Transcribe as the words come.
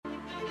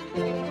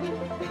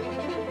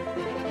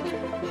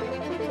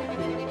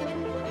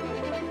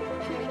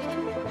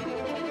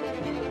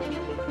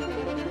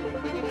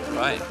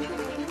right.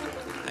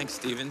 Thanks,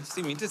 Stephen.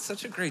 Stephen, you did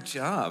such a great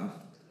job.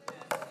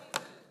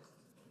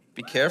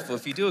 Be careful.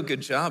 If you do a good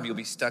job, you'll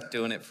be stuck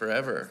doing it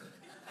forever.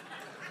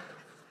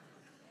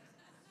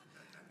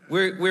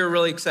 We're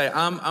really excited.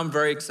 I'm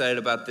very excited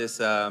about this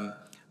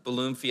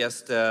Balloon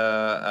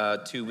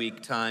Fiesta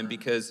 2-week time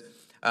because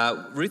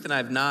Ruth and I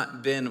have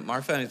not been,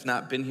 our family has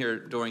not been here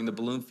during the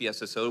Balloon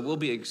Fiesta, so it will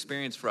be an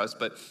experience for us.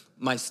 But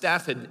my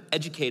staff had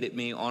educated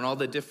me on all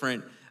the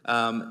different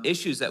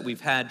issues that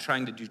we've had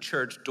trying to do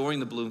church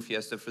during the Balloon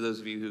Fiesta. For those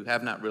of you who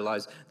have not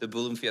realized, the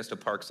Balloon Fiesta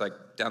park's like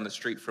down the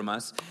street from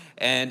us.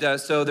 And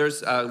so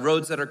there's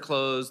roads that are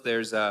closed.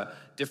 There's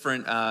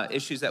different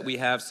issues that we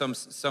have.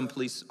 Some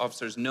police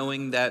officers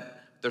knowing that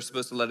they're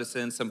supposed to let us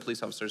in, some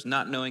police officers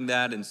not knowing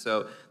that. And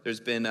so there's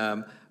been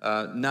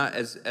not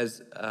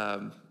as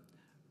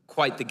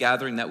quite the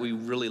gathering that we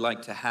really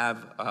like to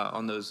have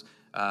on those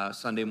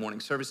Sunday morning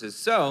services.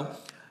 So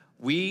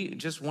we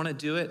just want to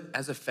do it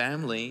as a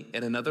family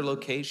in another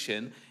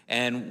location.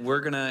 And we're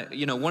going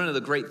to, one of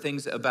the great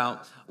things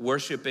about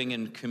worshiping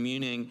and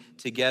communing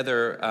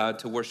together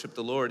to worship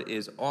the Lord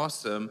is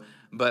awesome.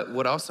 But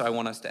what also I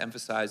want us to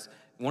emphasize,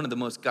 one of the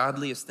most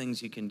godliest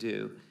things you can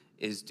do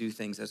is do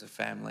things as a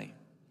family.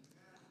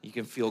 You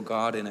can feel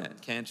God in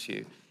it, can't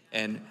you?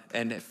 And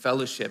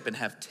fellowship and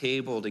have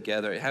table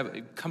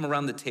together. Come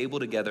around the table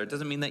together. It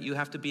doesn't mean that you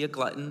have to be a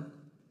glutton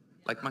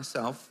like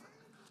myself.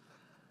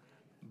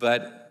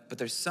 But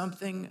there's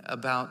something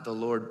about the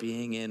Lord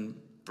being in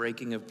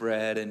breaking of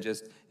bread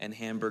and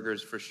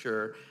hamburgers for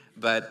sure,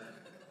 but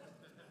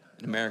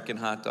American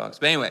hot dogs.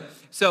 But anyway,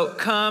 so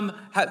come,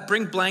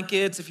 bring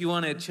blankets if you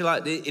want to chill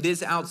out. It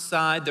is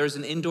outside. There's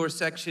an indoor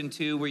section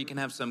too where you can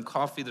have some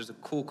coffee. There's a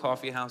cool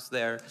coffee house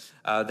there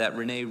that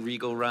Renee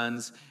Regal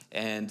runs.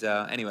 And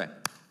anyway,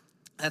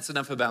 that's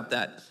enough about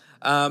that.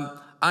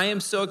 I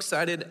am so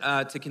excited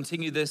to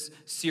continue this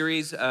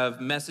series of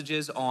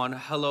messages on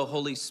Hello,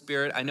 Holy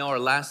Spirit. I know our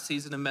last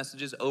season of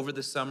messages over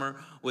the summer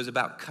was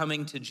about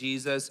coming to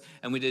Jesus,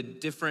 and we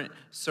did different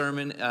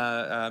sermon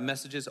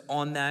messages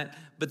on that.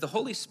 But the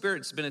Holy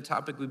Spirit's been a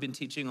topic we've been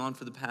teaching on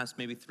for the past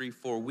maybe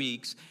 3-4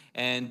 weeks.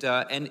 And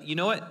you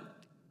know what?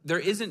 There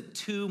isn't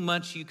too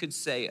much you could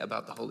say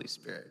about the Holy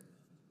Spirit.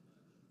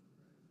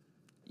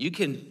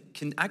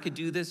 I could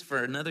do this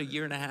for another 1.5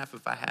 years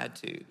if I had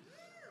to.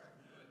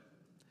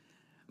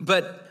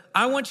 But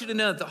I want you to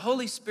know that the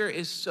Holy Spirit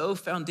is so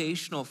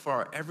foundational for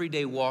our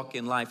everyday walk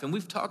in life. And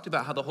we've talked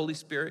about how the Holy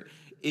Spirit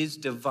is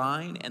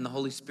divine and the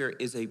Holy Spirit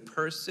is a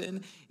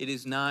person. He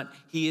is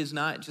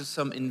not just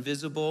some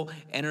invisible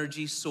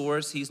energy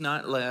source. He's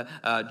not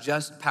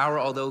just power,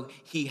 although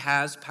he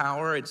has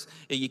power.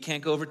 You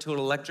can't go over to an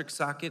electric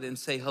socket and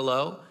say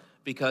hello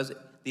because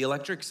the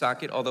electric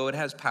socket, although it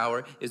has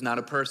power, is not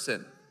a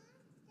person.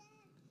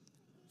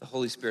 The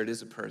Holy Spirit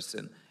is a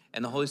person.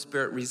 And the Holy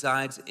Spirit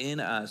resides in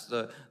us.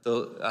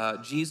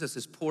 Jesus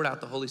has poured out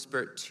the Holy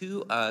Spirit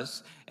to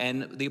us.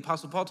 And the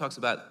Apostle Paul talks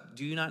about,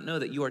 do you not know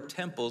that you are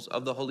temples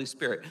of the Holy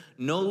Spirit?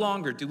 No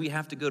longer do we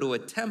have to go to a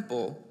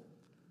temple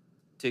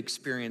to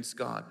experience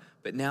God.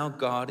 But now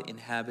God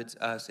inhabits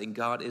us and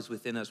God is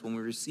within us. When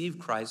we receive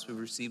Christ, we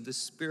receive the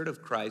Spirit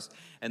of Christ.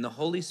 And the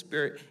Holy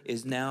Spirit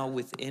is now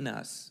within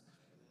us.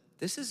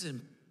 This is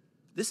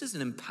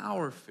an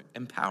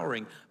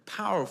empowering,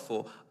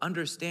 powerful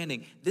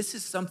understanding. This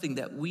is something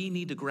that we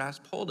need to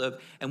grasp hold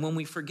of. And when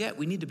we forget,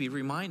 we need to be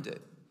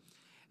reminded.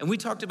 And we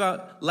talked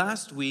about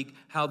last week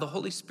how the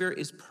Holy Spirit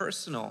is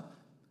personal,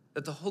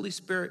 that the Holy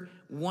Spirit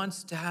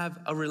wants to have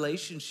a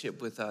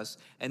relationship with us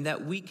and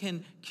that we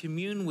can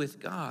commune with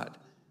God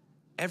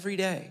every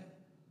day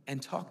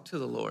and talk to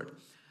the Lord.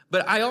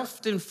 But I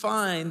often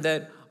find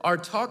that our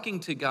talking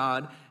to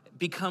God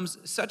becomes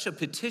such a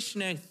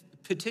petitionary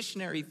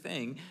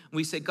thing.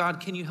 We say,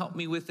 God, can you help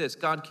me with this?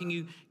 God, can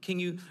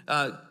you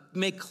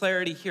make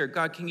clarity here?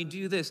 God, can you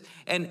do this?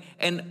 And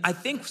I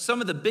think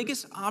some of the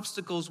biggest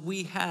obstacles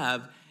we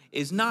have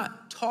is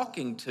not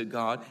talking to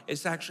God,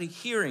 it's actually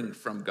hearing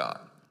from God.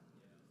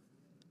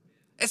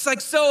 It's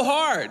like so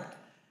hard.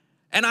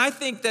 And I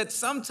think that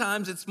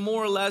sometimes it's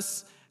more or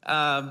less,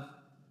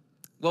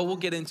 we'll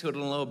get into it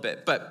in a little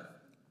bit, but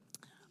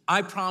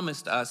I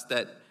promised us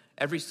that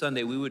every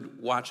Sunday we would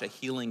watch a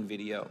healing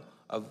video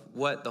of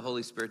what the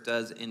Holy Spirit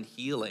does in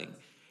healing.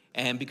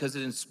 And because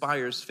it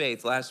inspires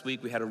faith. Last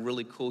week we had a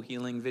really cool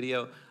healing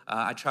video.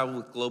 I traveled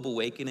with Global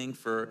Awakening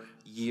for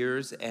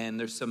years, and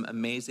there's some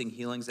amazing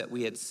healings that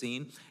we had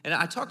seen. And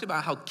I talked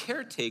about how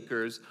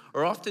caretakers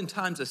are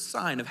oftentimes a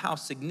sign of how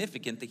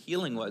significant the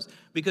healing was.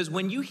 Because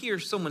when you hear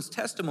someone's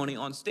testimony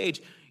on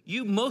stage,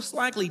 you most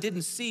likely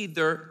didn't see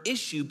their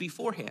issue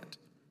beforehand.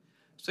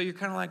 So you're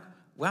kind of like,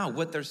 wow,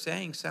 what they're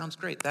saying sounds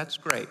great. That's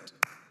great.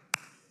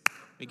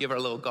 We give our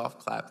little golf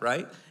clap,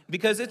 right?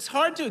 Because it's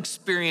hard to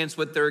experience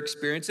what they're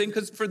experiencing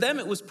because for them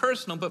it was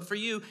personal, but for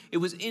you it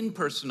was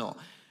impersonal.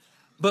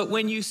 But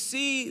when you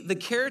see the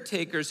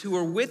caretakers who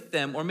were with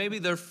them, or maybe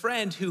their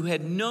friend who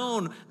had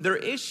known their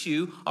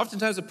issue,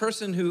 oftentimes a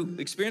person who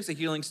experienced the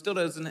healing still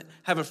doesn't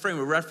have a frame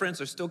of reference,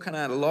 or still kind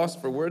of at a loss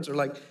for words, or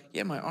like,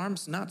 yeah, my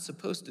arm's not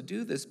supposed to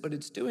do this, but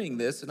it's doing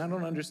this, and I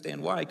don't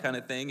understand why, kind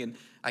of thing. And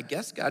I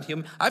guess God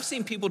healed me. I've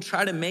seen people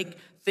try to make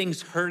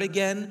things hurt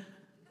again.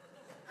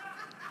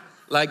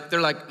 Like,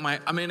 they're like,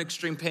 I'm in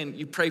extreme pain.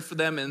 You pray for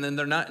them, and then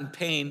they're not in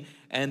pain,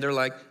 and they're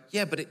like,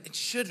 yeah, but it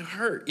should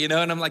hurt, you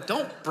know? And I'm like,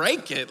 don't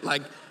break it.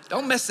 Like,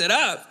 don't mess it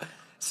up.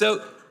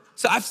 So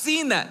I've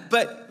seen that.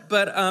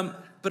 But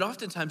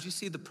oftentimes you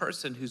see the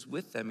person who's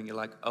with them, and you're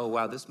like, oh,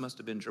 wow, this must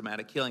have been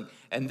dramatic healing.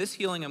 And this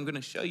healing I'm going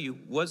to show you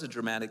was a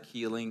dramatic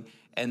healing.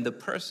 And the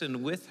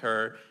person with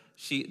her,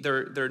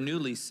 they're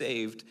newly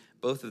saved,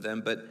 both of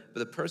them, but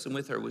the person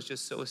with her was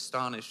just so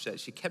astonished that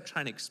she kept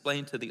trying to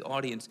explain to the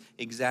audience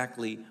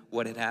exactly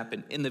what had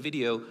happened. In the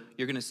video,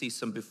 you're going to see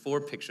some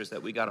before pictures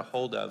that we got a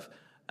hold of.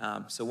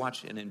 So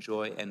watch and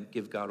enjoy and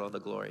give God all the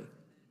glory.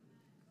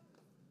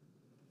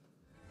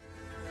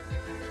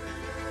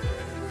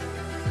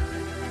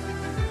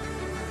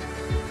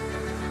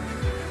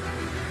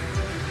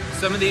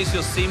 Some of these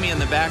you'll see me in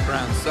the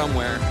background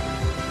somewhere.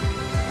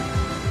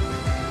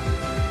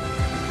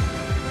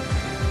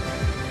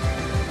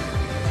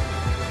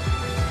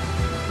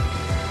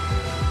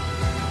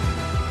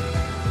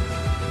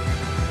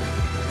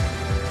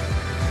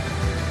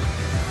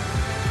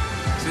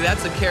 See,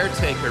 that's a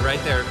caretaker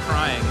right there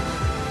crying.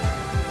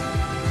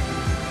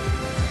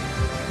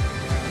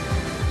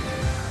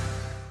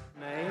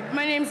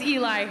 My name's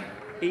Eli.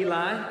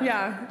 Eli?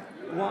 Yeah.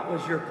 What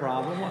was your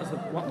problem? What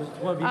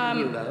have you been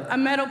healed of? A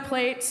metal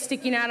plate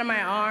sticking out of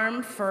my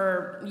arm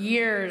for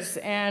years,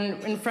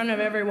 and in front of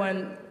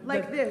everyone.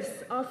 Like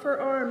this, off her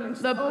arm. And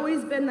it's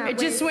always been that way. It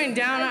just went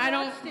down. I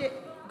watched it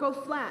go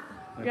flat.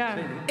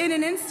 Yeah. In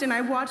an instant, I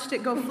watched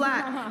it go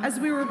flat. As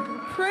we were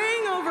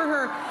praying over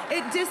her,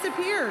 it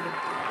disappeared.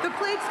 The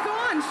plate's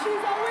gone.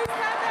 She's always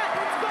had that.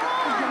 It's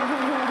gone.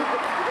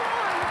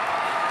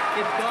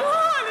 It's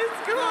gone.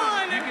 It's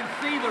gone. You can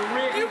see the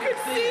rib. You can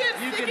see it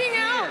sticking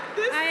out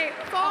this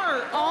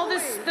far. All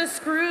the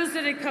screws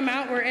that had come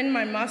out were in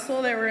my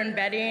muscle. They were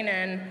embedding,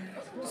 and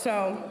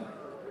so.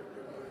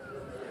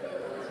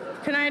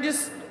 Can I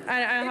just? I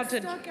have to.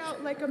 It stuck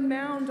out like a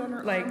mound on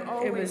her like arm.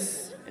 Always. It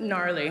was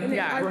gnarly. And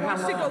yeah. I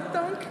watched it go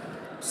thunk.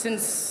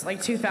 Since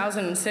like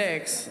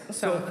 2006.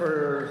 So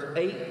for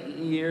 8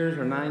 years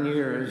or 9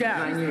 years. Yeah.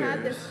 9 She's years.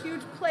 had this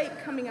huge plate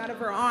coming out of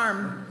her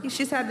arm.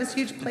 She's had this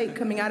huge plate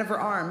coming out of her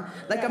arm,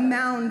 like a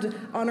mound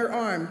on her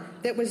arm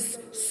that was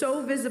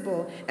so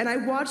visible. And I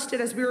watched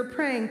it as we were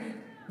praying.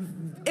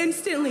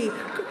 Instantly, it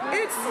went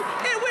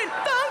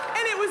thunk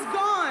and it was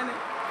gone.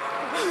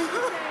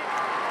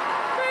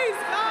 Praise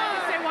God. Can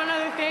I say one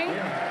other thing?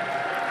 Yeah.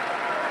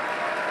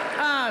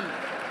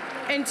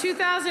 In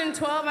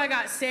 2012, I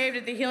got saved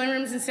at the Healing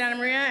Rooms in Santa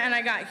Maria, and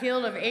I got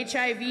healed of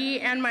HIV,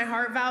 and my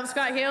heart valves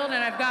got healed,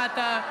 and I've got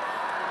I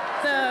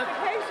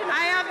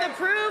have the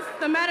proof,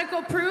 the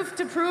medical proof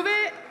to prove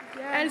it.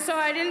 Yeah. And so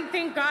I didn't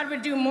think God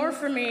would do more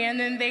for me, and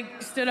then they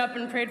stood up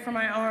and prayed for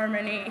my arm,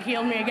 and he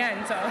healed me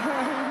again, so.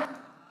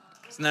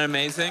 Isn't that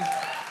amazing?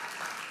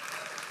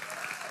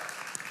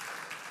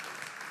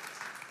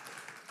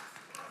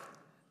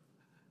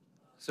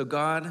 So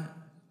God,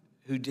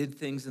 who did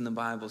things in the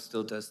Bible,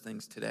 still does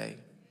things today.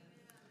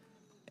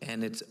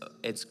 And it's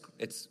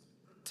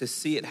to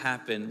see it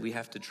happen, we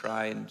have to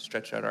try and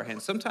stretch out our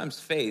hands. Sometimes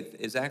faith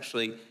is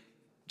actually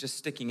just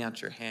sticking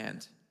out your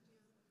hand.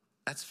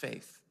 That's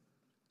faith,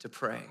 to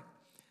pray.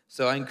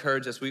 So I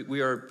encourage us,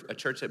 we are a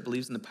church that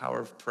believes in the power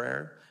of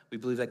prayer. We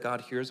believe that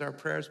God hears our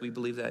prayers. We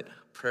believe that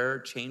prayer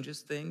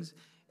changes things,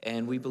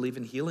 and we believe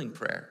in healing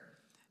prayer.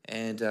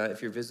 And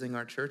if you're visiting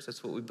our church,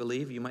 that's what we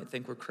believe. You might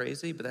think we're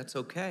crazy, but that's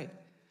okay.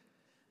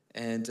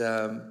 And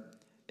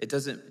it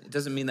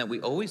doesn't mean that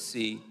we always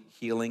see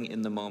healing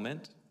in the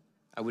moment.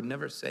 I would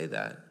never say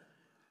that.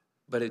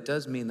 But it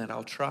does mean that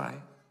I'll try.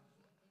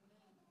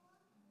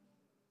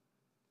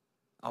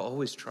 I'll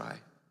always try.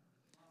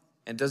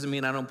 And it doesn't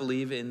mean I don't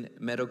believe in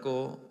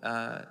medical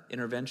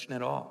intervention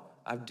at all.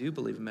 I do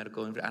believe in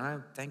medical intervention.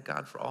 And I thank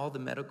God for all the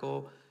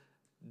medical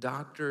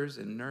doctors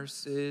and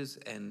nurses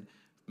and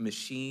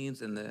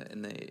machines and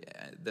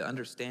the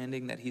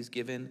understanding that he's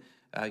given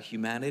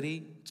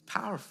humanity. It's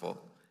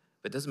powerful.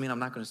 But it doesn't mean I'm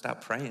not going to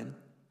stop praying.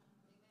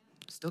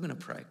 I'm still going to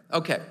pray.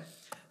 Okay,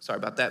 sorry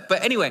about that.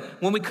 But anyway,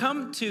 when we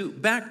come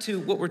back to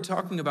what we're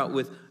talking about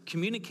with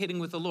communicating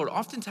with the Lord,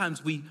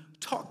 oftentimes we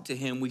talk to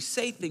him, we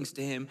say things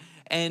to him,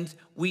 and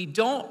we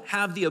don't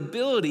have the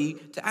ability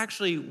to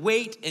actually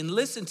wait and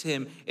listen to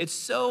him. It's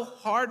so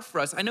hard for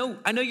us. I know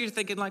you're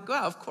thinking like,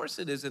 well, of course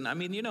it isn't. I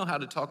mean, you know how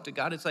to talk to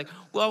God. It's like,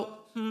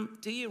 well,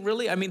 do you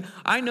really? I mean,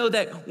 I know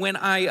that when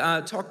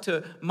I talk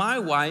to my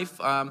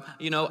wife, I'll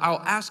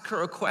ask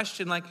her a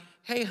question like,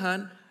 hey,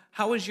 hon,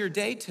 how was your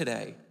day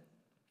today?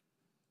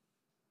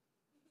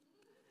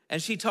 And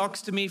she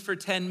talks to me for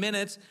 10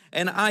 minutes,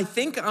 and I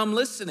think I'm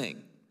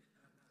listening.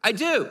 I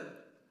do.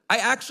 I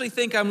actually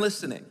think I'm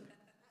listening.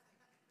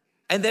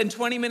 And then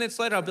 20 minutes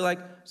later, I'll be like,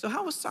 so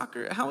how was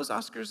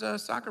Oscar's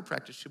soccer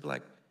practice? She'll be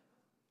like,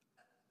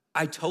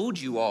 I told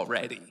you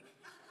already.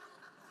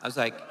 I was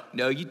like,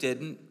 no, you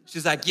didn't.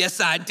 She's like,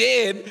 yes, I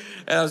did.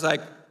 And I was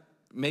like,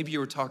 maybe you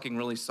were talking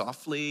really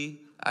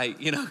softly.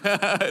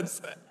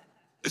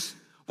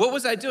 What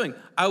was I doing?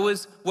 I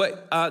was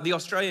the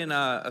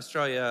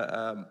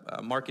Australia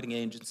marketing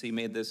agency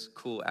made this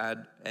cool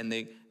ad, and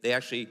they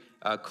actually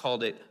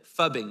called it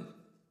phubbing.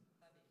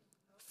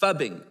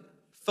 Phubbing,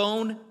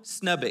 phone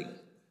snubbing.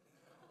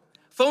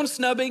 Phone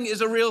snubbing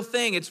is a real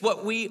thing. It's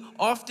what we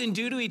often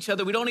do to each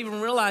other. We don't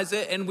even realize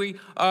it, and we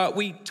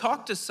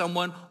talk to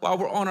someone while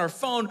we're on our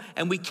phone,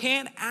 and we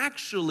can't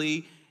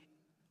actually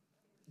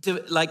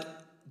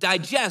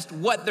digest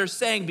what they're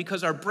saying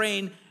because our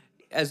brain,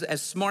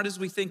 as smart as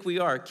we think we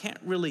are, can't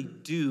really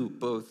do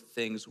both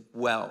things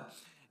well.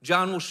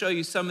 John will show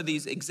you some of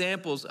these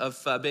examples of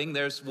phubbing.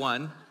 There's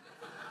one.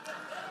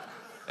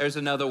 There's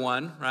another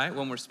one, right?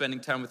 When we're spending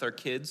time with our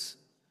kids.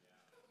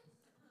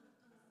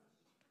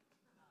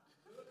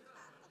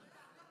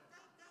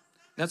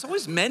 Now, it's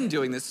always men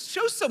doing this.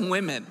 Show some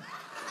women.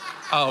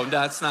 Oh,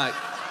 that's not.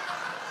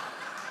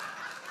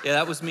 Yeah,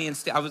 that was me and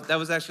Steve. That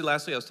was actually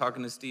last week. I was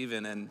talking to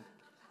Steven,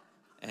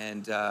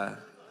 and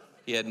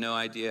he had no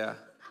idea.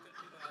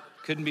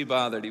 Couldn't be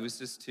bothered. He was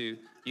just too,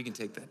 you can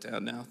take that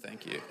down now,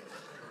 thank you.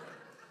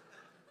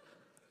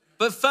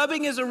 But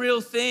phubbing is a real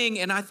thing,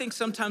 and I think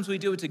sometimes we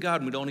do it to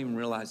God and we don't even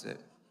realize it.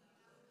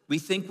 We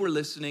think we're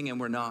listening and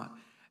we're not.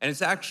 And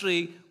it's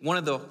actually one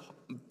of the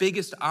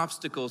biggest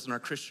obstacles in our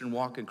Christian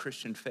walk and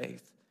Christian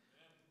faith.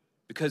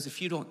 Because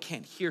if you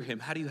can't hear him,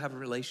 how do you have a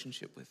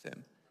relationship with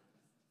him?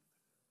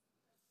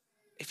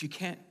 If you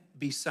can't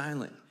be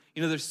silent.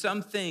 There's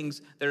some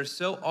things that are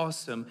so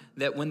awesome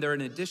that when they're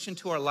an addition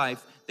to our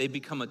life, they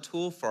become a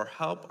tool for our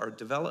help, our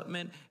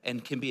development,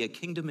 and can be a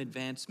kingdom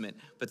advancement,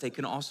 but they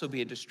can also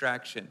be a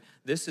distraction.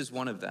 This is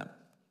one of them.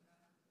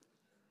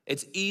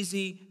 It's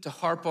easy to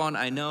harp on.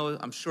 I know,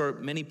 I'm sure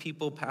many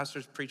people,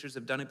 pastors, preachers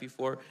have done it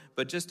before,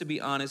 but just to be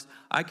honest,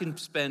 I can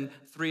spend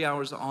 3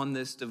 hours on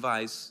this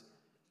device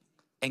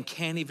and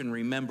can't even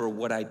remember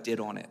what I did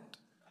on it.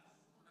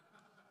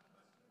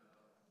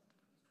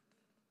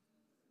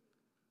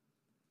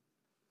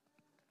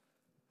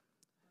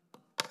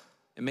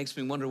 It makes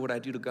me wonder what I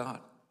do to God.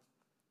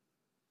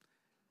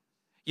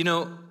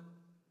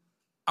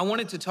 I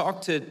wanted to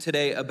talk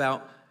today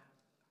about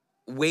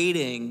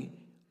waiting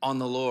on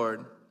the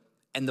Lord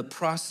and the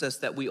process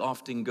that we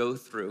often go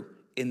through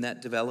in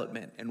that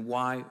development and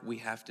why we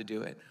have to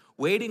do it.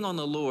 Waiting on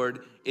the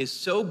Lord is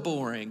so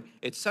boring.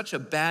 It's such a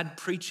bad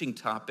preaching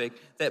topic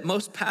that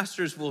most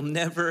pastors will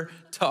never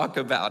talk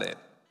about it.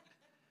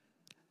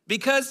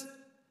 Because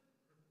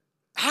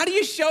how do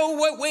you show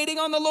what waiting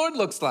on the Lord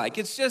looks like?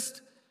 It's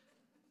just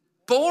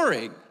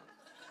boring.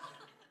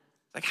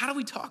 Like, how do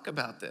we talk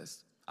about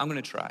this? I'm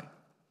going to try.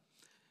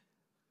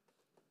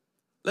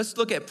 Let's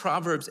look at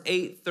Proverbs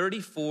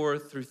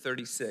 8:34 through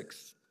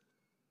 36.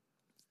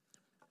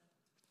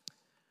 It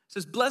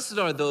says, "Blessed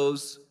are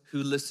those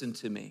who listen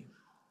to me,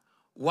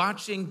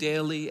 watching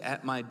daily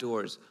at my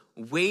doors,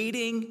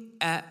 waiting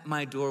at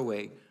my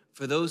doorway.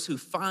 For those who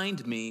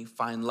find me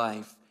find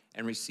life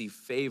and receive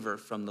favor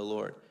from the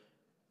Lord.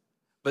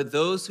 But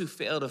those who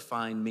fail to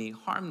find me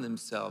harm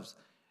themselves,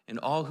 and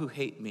all who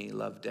hate me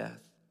love death."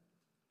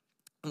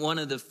 One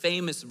of the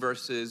famous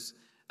verses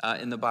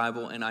in the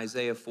Bible in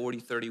Isaiah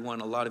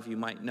 40:31, a lot of you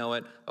might know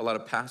it. A lot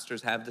of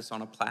pastors have this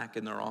on a plaque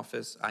in their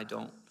office. I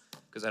don't,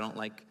 because I don't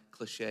like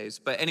cliches.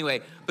 But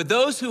anyway, but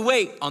those who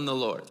wait on the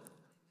Lord,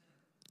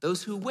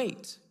 those who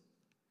wait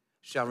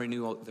shall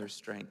renew their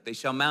strength. They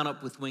shall mount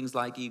up with wings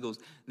like eagles.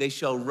 They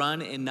shall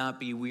run and not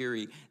be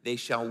weary. They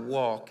shall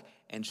walk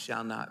and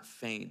shall not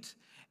faint.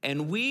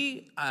 And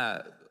we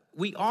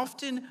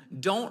often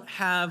don't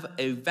have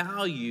a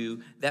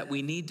value that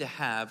we need to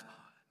have,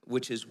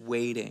 which is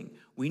waiting.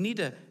 We need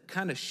to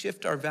kind of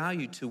shift our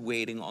value to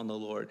waiting on the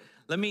Lord.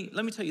 Let me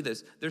tell you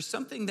this. There's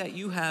something that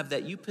you have,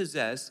 that you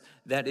possess,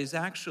 that is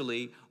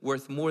actually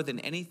worth more than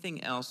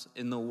anything else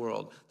in the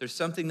world. There's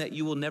something that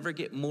you will never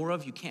get more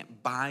of. You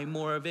can't buy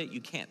more of it.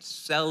 You can't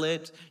sell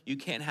it. You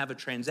can't have a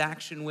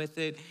transaction with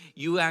it.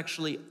 You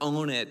actually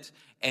own it.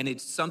 And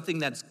it's something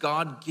that's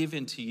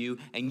God-given to you,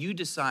 and you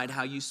decide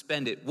how you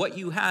spend it. What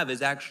you have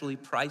is actually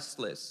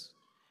priceless,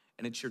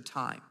 and it's your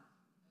time.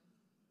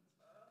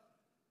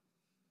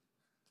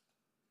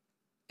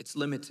 It's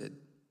limited.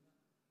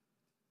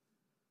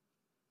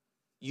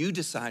 You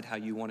decide how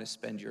you want to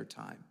spend your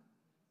time.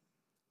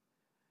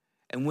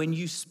 And when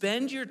you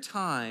spend your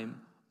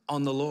time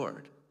on the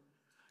Lord,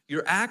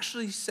 you're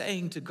actually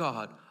saying to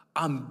God,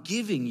 I'm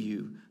giving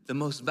you the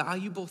most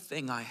valuable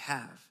thing I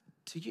have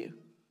to you.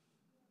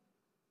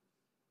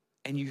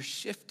 And you're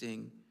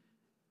shifting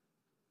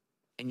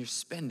and you're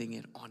spending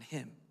it on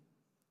him.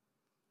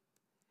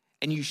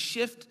 And you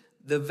shift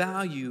the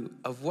value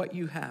of what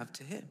you have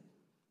to him.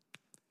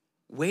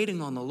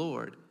 Waiting on the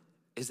Lord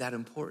is that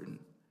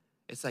important.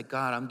 It's like,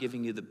 God, I'm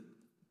giving you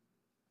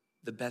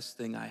the best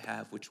thing I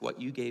have, which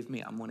what you gave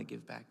me, I'm going to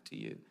give back to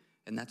you.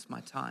 And that's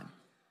my time.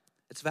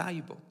 It's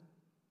valuable.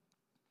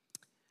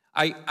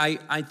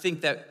 I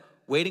think that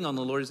waiting on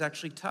the Lord is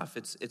actually tough.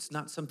 It's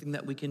not something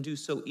that we can do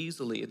so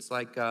easily. It's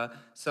like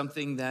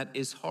something that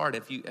is hard.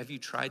 Have you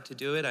tried to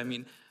do it? I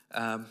mean,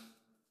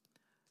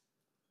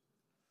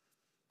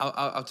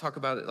 I'll talk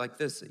about it like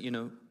this. You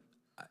know,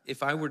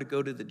 if I were to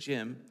go to the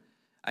gym,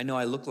 I know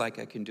I look like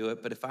I can do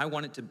it, but if I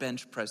wanted to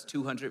bench press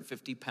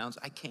 250 pounds,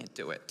 I can't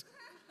do it.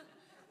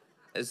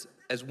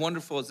 As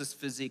wonderful as this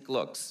physique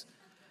looks,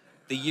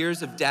 the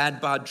years of dad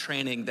bod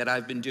training that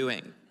I've been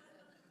doing,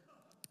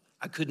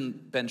 I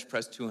couldn't bench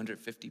press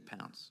 250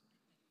 pounds.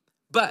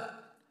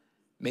 But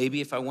maybe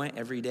if I went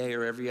every day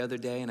or every other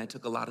day and I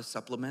took a lot of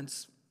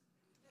supplements,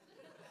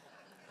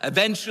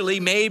 eventually,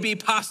 maybe,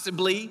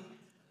 possibly,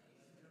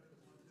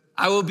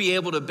 I will be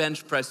able to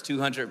bench press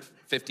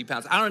 250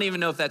 pounds. I don't even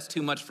know if that's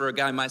too much for a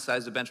guy my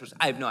size to bench press.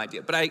 I have no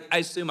idea, but I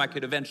assume I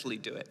could eventually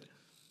do it.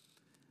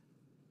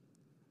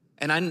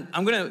 And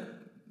I'm going to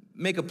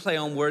make a play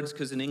on words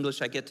because in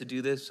English I get to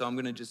do this, so I'm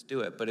going to just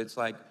do it. But it's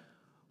like,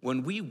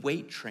 when we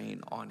weight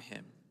train on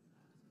him,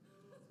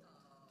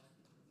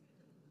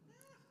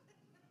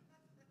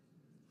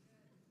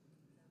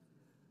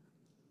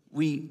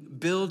 we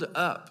build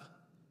up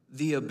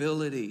the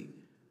ability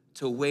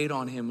to wait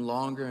on him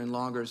longer and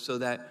longer so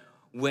that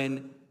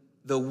when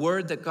the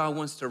word that God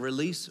wants to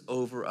release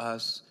over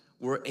us,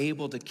 we're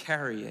able to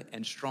carry it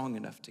and strong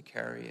enough to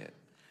carry it.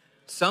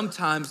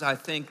 Sometimes I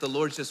think the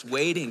Lord's just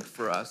waiting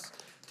for us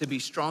to be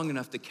strong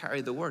enough to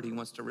carry the word he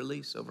wants to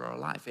release over our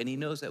life. And he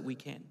knows that we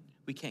can't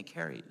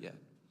carry it yet.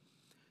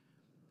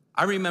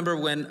 I remember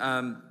when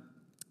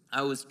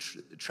I was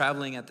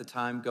traveling at the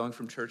time, going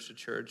from church to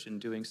church and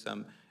doing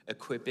some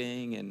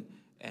equipping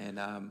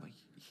and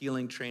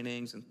healing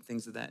trainings and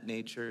things of that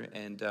nature.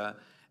 And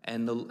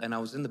I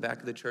was in the back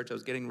of the church. I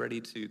was getting ready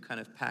to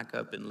kind of pack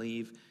up and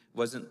leave. It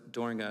wasn't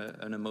during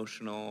an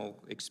emotional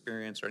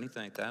experience or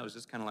anything like that. I was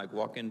just kind of like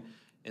walking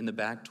in the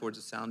back towards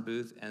the sound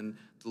booth. And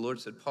the Lord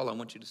said, Paul, I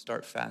want you to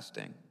start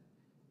fasting.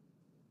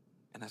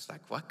 And I was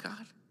like, what,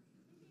 God?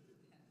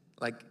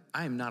 Like,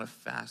 I am not a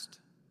fast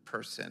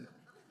person.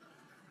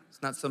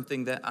 It's not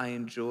something that I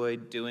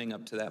enjoyed doing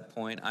up to that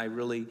point. I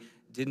really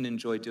didn't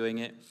enjoy doing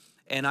it.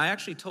 And I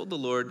actually told the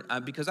Lord,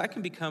 because I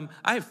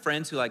have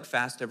friends who like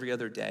fast every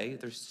other day.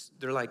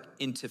 They're like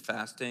into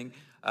fasting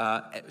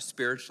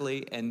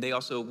spiritually. And they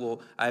also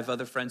I have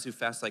other friends who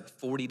fast like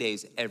 40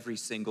 days every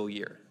single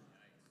year.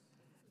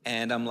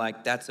 And I'm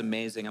like, that's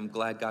amazing. I'm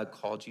glad God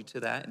called you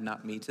to that and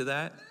not me to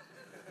that.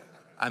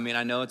 I mean,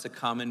 I know it's a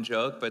common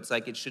joke, but it's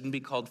like it shouldn't be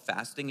called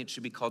fasting. It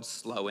should be called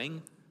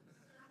slowing.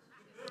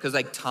 Because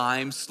like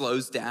time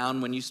slows down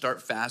when you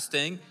start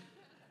fasting.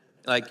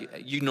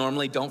 Like you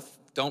normally don't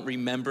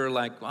remember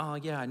like, oh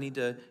yeah, I need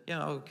to,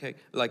 yeah, okay.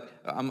 Like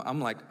I'm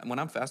like, when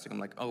I'm fasting, I'm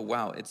like, oh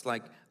wow, it's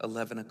like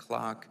 11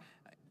 o'clock.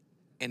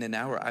 In an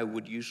hour, I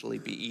would usually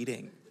be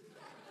eating.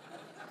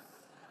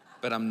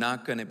 But I'm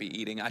not going to be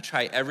eating. I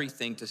try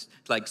everything to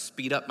like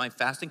speed up my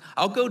fasting.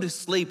 I'll go to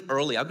sleep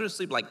early. I'll go to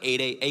sleep like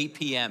 8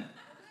 p.m.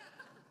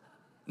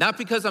 Not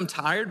because I'm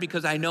tired,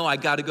 because I know I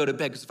got to go to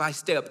bed. Because if I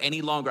stay up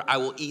any longer, I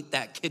will eat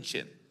that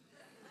kitchen.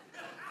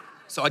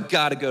 So I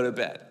got to go to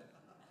bed.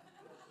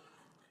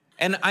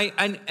 And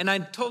I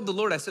told the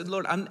Lord, I said,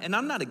 Lord,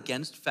 I'm not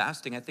against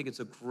fasting. I think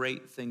it's a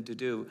great thing to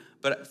do.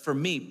 But for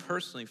me,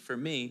 personally,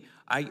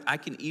 I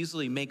can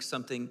easily make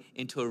something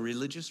into a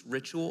religious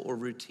ritual or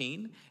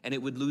routine, and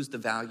it would lose the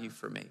value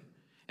for me.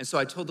 And so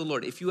I told the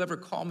Lord, if you ever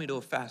call me to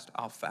a fast,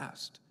 I'll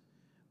fast.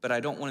 But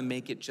I don't want to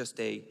make it just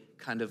a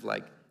kind of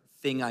like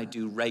thing I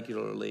do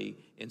regularly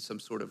in some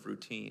sort of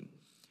routine.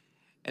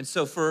 And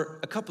so for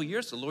a couple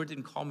years, the Lord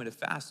didn't call me to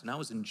fast, and I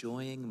was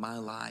enjoying my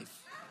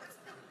life.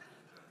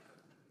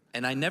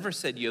 And I never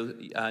said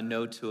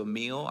no to a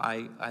meal.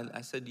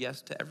 I said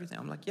yes to everything.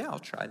 I'm like, yeah, I'll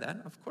try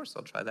that. Of course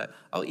I'll try that.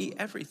 I'll eat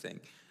everything.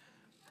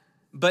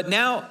 But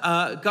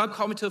now God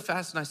called me to a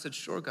fast, and I said,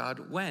 sure,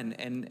 God, when?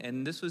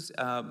 And this was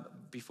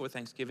before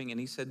Thanksgiving, and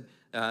he said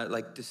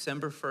like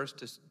December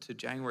 1st to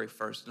January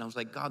 1st. And I was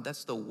like, God,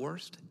 that's the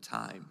worst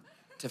time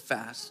to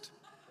fast.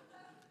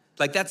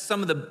 Like that's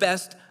some of the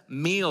best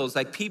meals.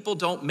 Like people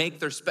don't make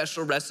their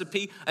special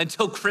recipe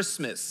until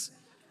Christmas.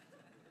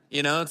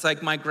 You know, it's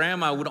like my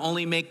grandma would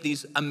only make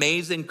these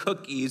amazing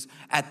cookies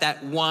at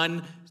that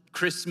one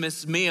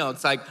Christmas meal.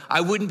 It's like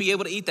I wouldn't be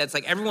able to eat that. It's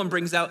like everyone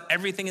brings out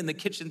everything in the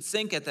kitchen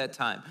sink at that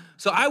time.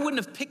 So I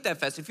wouldn't have picked that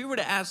fast. If you were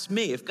to ask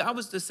me, if God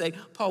was to say,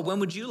 Paul, when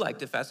would you like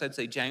to fast? I'd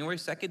say January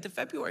 2nd to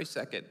February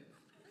 2nd.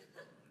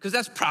 Because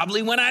that's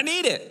probably when I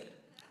need it.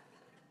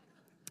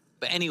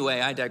 But anyway,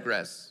 I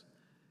digress.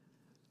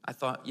 I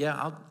thought,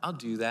 yeah, I'll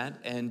do that.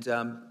 And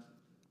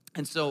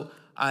so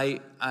I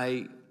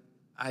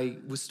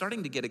was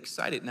starting to get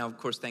excited. Now, of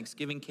course,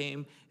 Thanksgiving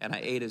came, and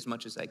I ate as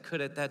much as I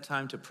could at that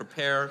time to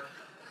prepare.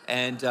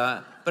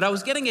 But I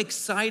was getting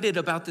excited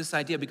about this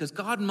idea because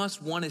God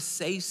must want to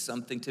say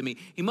something to me.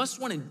 He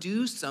must want to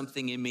do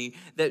something in me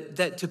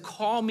that to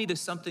call me to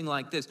something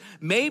like this.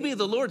 Maybe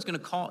the Lord's going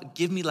to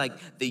give me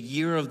like the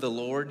year of the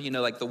Lord,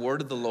 like the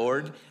word of the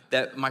Lord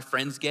that my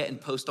friends get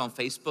and post on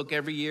Facebook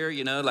every year.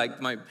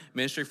 Like my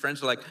ministry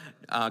friends are like,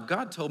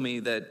 God told me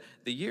that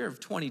the year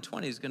of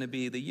 2020 is going to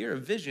be the year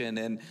of vision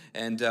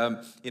and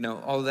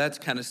all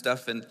that kind of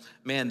stuff. And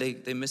man,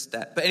 they missed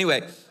that. But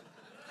anyway,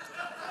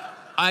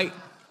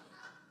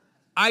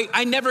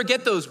 I never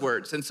get those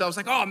words. And so I was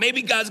like, oh,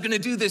 maybe God's going to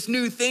do this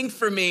new thing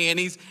for me. And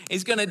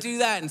he's going to do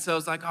that. And so I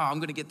was like, oh, I'm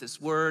going to get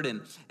this word.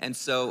 And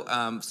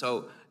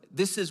so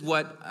this is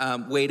what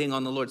waiting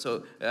on the Lord.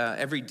 So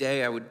every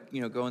day I would,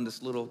 go in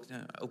this little,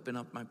 open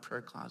up my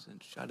prayer closet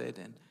and shut it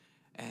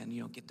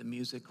and get the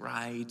music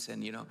right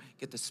and,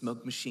 get the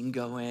smoke machine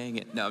going.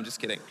 And, no, I'm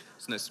just kidding.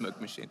 There's no smoke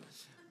machine.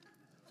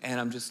 And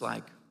I'm just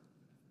like,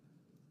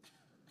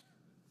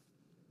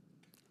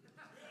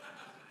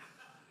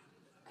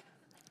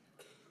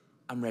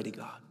 I'm ready,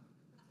 God.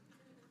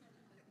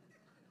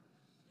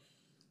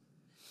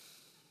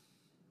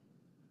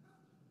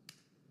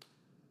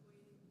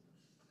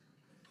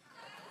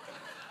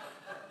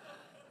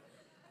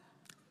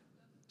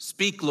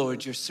 Speak,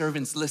 Lord, your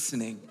servant's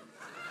listening.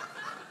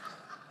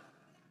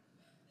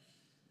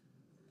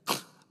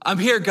 I'm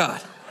here,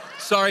 God.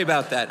 Sorry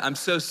about that. I'm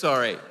so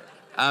sorry.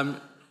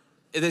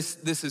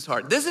 This is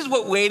hard. This is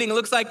what waiting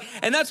looks like,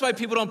 and that's why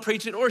people don't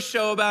preach it or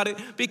show about it,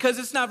 because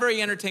it's not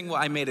very entertaining.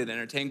 Well, I made it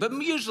entertaining, but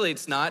usually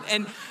it's not.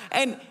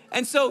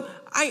 And so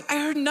I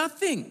heard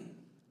nothing.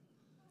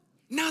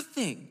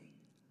 Nothing.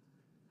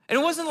 And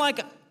it wasn't like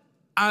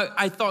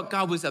I thought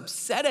God was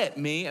upset at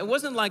me. It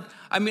wasn't like,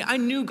 I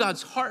knew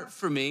God's heart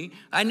for me.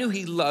 I knew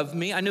he loved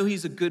me. I knew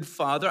he's a good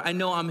father. I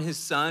know I'm his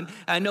son.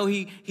 I know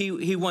he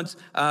wants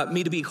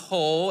me to be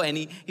whole, and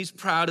he's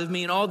proud of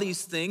me and all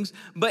these things.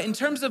 But in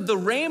terms of the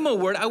Rhema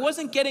word, I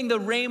wasn't getting the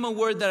Rhema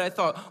word that I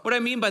thought. What I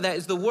mean by that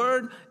is the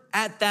word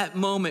at that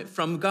moment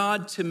from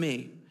God to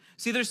me.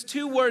 See, there's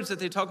two words that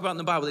they talk about in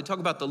the Bible. They talk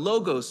about the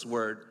Logos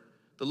word.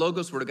 The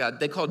Logos word of God.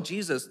 They call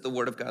Jesus the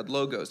word of God,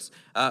 Logos.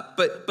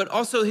 But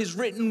also his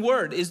written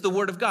word is the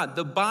word of God.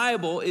 The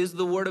Bible is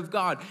the word of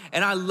God.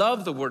 And I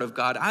love the word of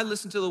God. I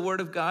listen to the word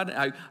of God.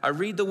 I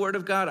read the word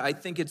of God. I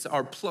think it's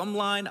our plumb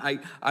line.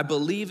 I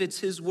believe it's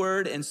his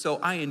word. And so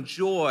I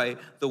enjoy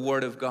the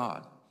word of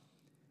God.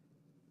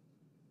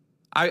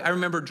 I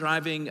remember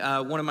driving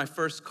one of my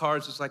first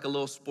cars. It was like a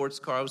little sports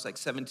car. I was like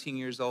 17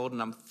 years old,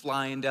 and I'm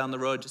flying down the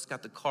road, just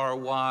got the car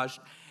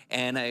washed.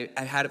 And I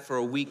had it for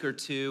a week or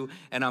two,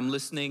 and I'm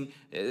listening.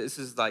 This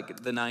is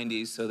like the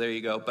 90s, so there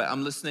you go. But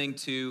I'm listening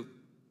to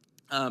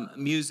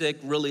music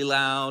really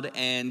loud,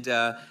 and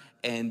I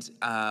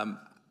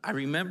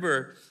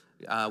remember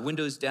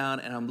windows down,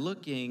 and I'm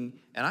looking,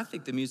 and I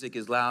think the music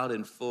is loud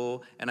and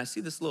full, and I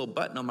see this little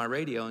button on my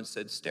radio and it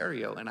said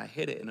stereo, and I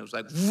hit it, and it was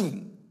like,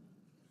 boom.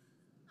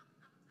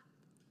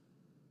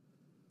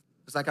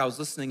 It's like I was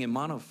listening in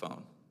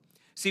monophone.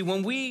 See,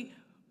 when we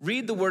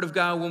read the Word of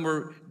God, when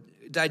we're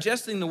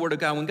digesting the Word of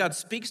God, when God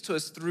speaks to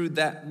us through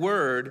that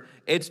Word,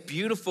 it's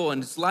beautiful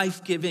and it's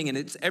life-giving, and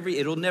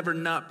it'll never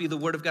not be the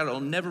Word of God. It'll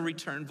never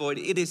return void.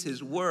 It is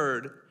his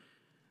Word.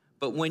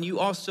 But when you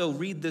also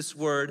read this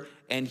Word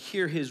and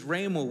hear his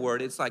Rhema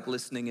word, it's like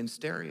listening in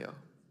stereo.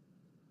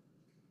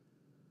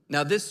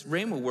 Now, this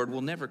Rhema word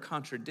will never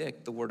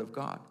contradict the Word of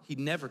God. He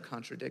never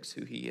contradicts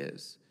who he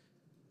is,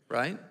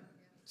 right?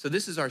 So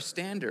this is our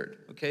standard,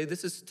 okay?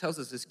 This tells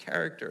us his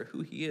character,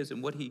 who he is,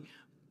 and what he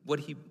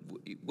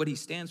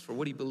stands for,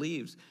 what he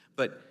believes.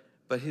 But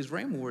his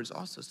Rhema word is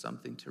also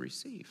something to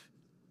receive.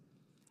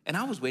 And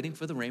I was waiting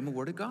for the Rhema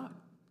word of God.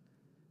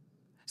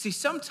 See,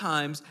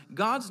 sometimes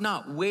God's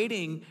not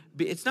waiting.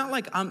 It's not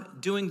like I'm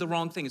doing the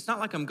wrong thing. It's not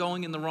like I'm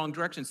going in the wrong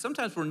direction.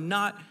 Sometimes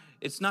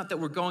it's not that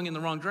we're going in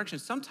the wrong direction.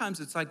 Sometimes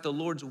it's like the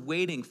Lord's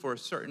waiting for a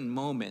certain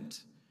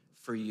moment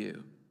for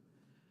you.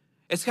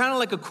 It's kind of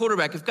like a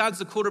quarterback. If God's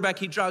the quarterback,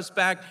 he drops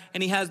back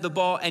and he has the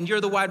ball, and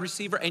you're the wide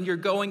receiver and you're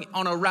going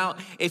on a route.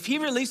 If he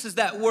releases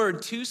that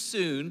word too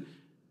soon,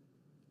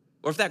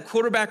 or if that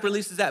quarterback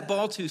releases that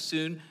ball too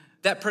soon,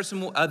 that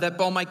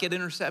ball might get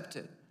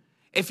intercepted.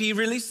 If he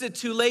releases it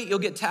too late, you'll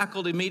get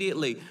tackled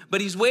immediately. But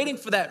he's waiting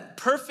for that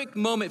perfect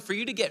moment for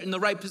you to get in the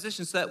right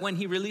position so that when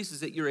he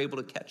releases it, you're able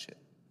to catch it.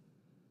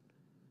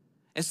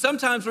 And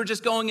sometimes we're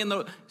just going in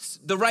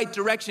the right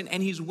direction,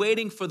 and he's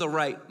waiting for the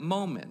right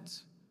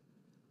moment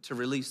to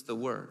release the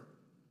word.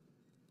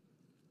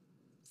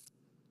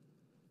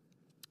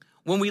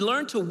 When we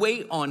learn to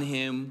wait on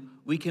him,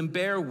 we can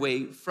bear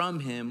weight from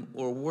him,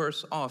 or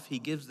worse off, he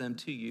gives them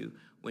to you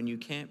when you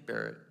can't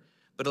bear it.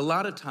 But a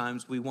lot of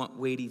times we want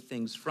weighty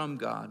things from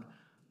God,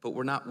 but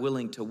we're not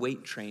willing to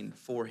weight train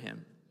for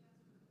him.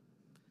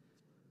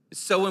 It's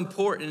so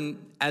important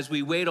as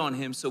we wait on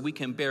him so we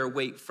can bear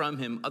weight from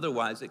him.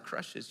 Otherwise, it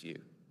crushes you.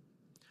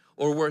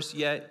 Or worse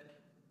yet,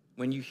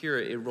 when you hear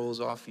it, it rolls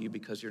off you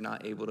because you're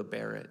not able to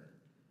bear it.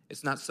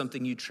 It's not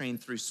something you train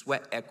through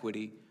sweat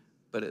equity,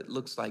 but it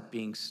looks like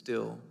being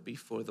still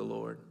before the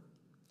Lord.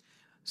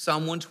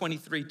 Psalm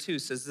 123:2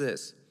 says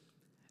this,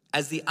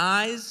 as the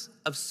eyes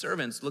of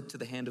servants look to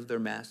the hand of their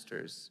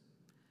masters,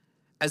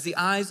 as the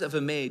eyes of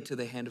a maid to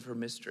the hand of her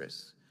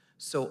mistress,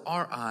 so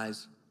our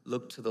eyes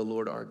look to the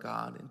Lord our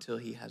God until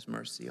he has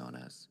mercy on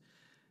us.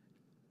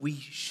 We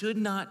should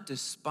not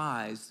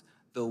despise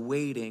the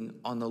waiting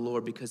on the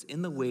Lord, because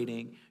in the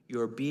waiting,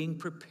 you're being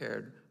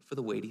prepared for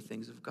the weighty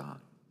things of God.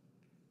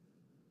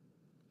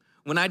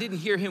 When I didn't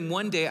hear him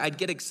one day, I'd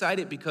get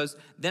excited because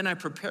then I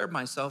prepared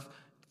myself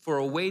for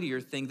a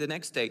weightier thing the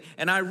next day.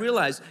 And I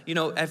realized,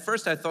 at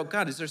first I thought,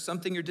 God, is there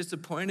something you're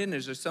disappointed in?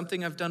 Is there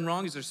something I've done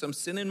wrong? Is there some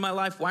sin in my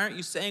life? Why aren't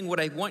you saying what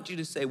I want you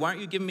to say? Why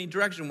aren't you giving me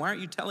direction? Why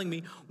aren't you telling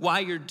me why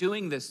you're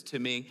doing this to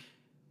me?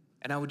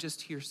 And I would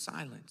just hear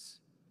silence.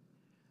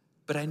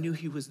 But I knew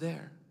he was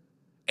there.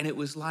 And it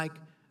was like,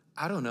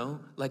 I don't know,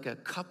 like a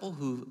couple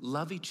who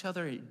love each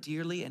other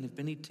dearly and have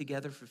been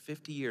together for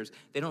 50 years.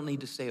 They don't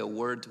need to say a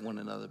word to one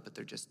another, but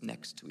they're just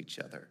next to each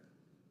other.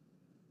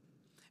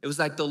 It was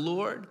like the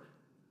Lord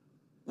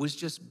was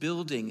just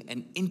building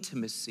an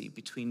intimacy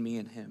between me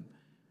and him.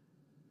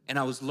 And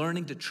I was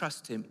learning to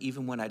trust him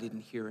even when I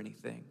didn't hear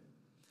anything.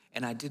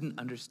 And I didn't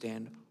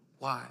understand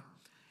why.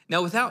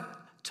 Now,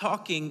 without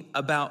talking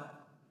about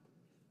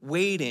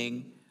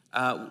waiting,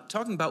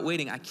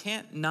 I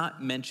can't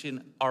not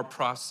mention our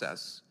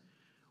process.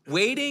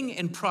 Waiting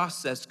and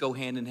process go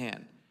hand in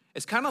hand.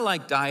 It's kind of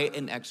like diet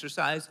and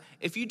exercise.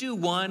 If you do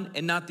one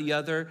and not the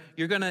other,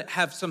 you're going to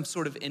have some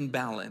sort of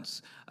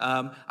imbalance.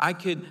 I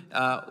could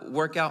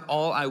work out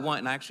all I want,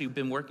 and I actually have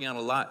been working out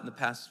a lot in the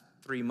past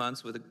 3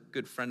 months with a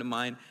good friend of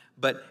mine.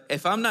 But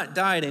if I'm not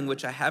dieting,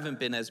 which I haven't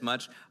been as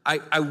much,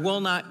 I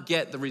will not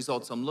get the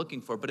results I'm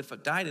looking for. But if a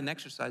diet and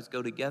exercise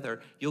go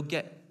together, you'll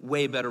get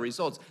way better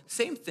results.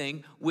 Same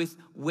thing with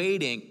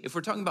waiting. If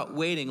we're talking about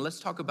waiting,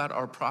 let's talk about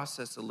our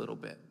process a little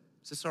bit.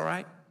 Is this all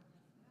right?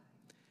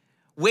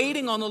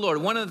 Waiting on the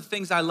Lord. One of the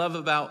things I love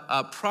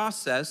about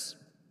process,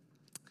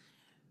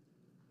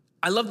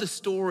 I love the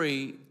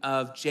story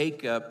of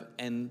Jacob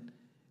and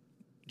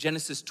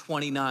Genesis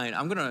 29.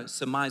 I'm going to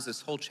surmise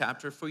this whole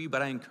chapter for you,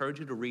 but I encourage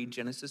you to read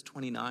Genesis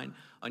 29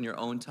 on your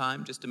own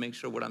time just to make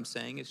sure what I'm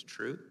saying is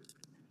true.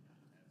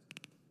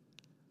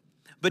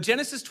 But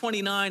Genesis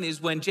 29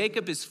 is when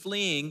Jacob is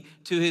fleeing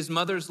to his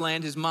mother's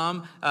land. His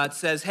mom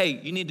says, hey,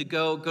 you need to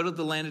go to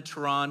the land of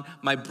Haran.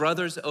 My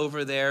brother's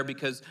over there,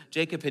 because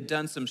Jacob had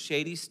done some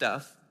shady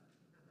stuff.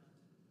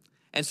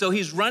 And so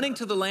he's running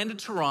to the land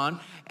of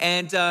Haran,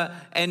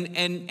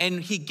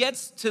 and he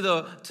gets to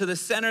the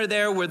center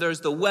there where there's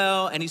the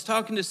well, and he's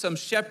talking to some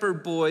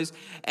shepherd boys,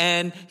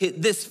 and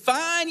this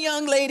fine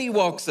young lady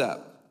walks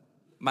up.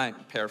 My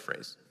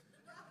paraphrase.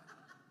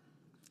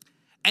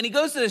 And he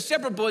goes to the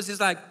shepherd boys, he's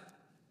like,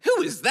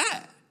 who is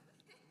that?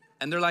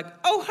 And they're like,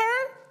 oh,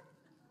 her?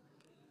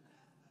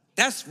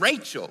 That's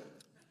Rachel.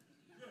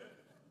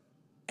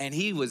 And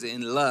he was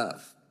in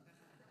love.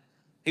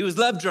 He was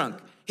love drunk.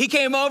 He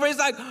came over, he's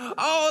like,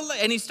 oh,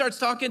 and he starts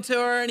talking to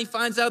her, and he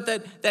finds out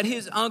that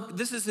his uncle,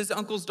 this is his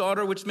uncle's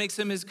daughter, which makes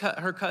him his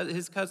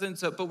cousin,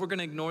 but we're going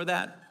to ignore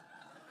that.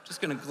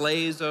 Just going to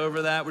glaze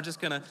over that. We're just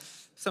going to,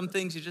 some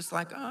things you're just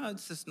like, oh,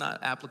 it's just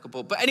not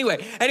applicable. But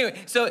anyway,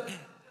 so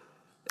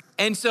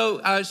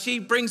she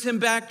brings him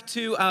back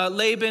to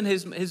Laban,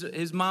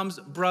 his mom's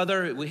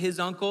brother, his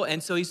uncle.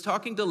 And so he's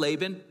talking to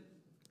Laban.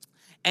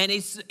 And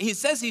he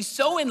says he's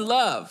so in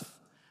love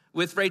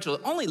with Rachel.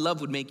 Only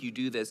love would make you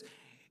do this.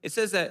 It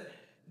says that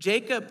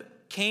Jacob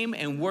came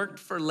and worked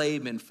for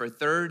Laban for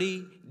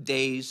 30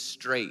 days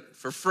straight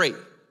for free.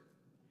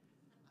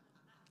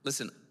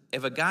 Listen,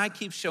 if a guy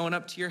keeps showing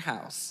up to your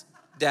house,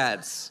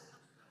 dads,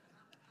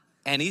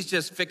 and he's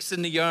just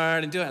fixing the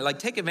yard and doing it, like,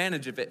 take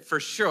advantage of it for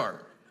sure.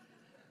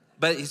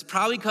 But it's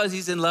probably because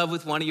he's in love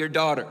with one of your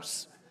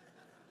daughters.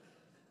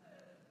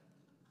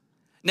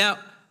 Now,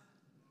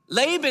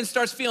 Laban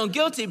starts feeling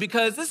guilty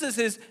because this is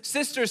his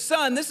sister's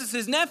son, this is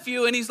his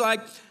nephew, and he's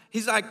like,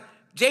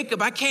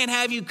 Jacob, I can't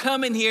have you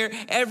come in here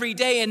every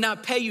day and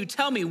not pay you.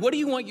 Tell me, what do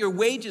you want your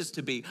wages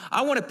to be?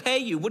 I want to pay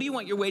you. What do you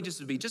want your wages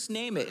to be? Just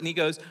name it. And he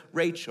goes,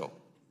 Rachel.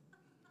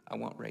 I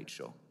want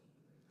Rachel.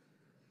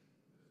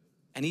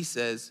 And he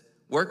says,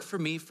 work for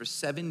me for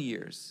 7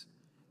 years.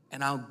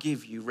 And I'll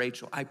give you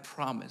Rachel. I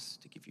promise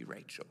to give you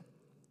Rachel.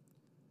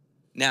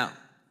 Now,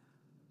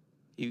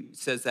 he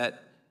says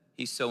that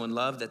he's so in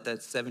love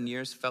that 7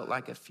 years felt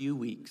like a few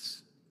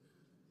weeks.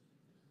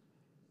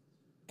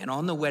 And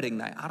on the wedding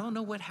night, I don't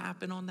know what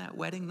happened on that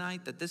wedding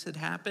night that this had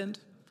happened.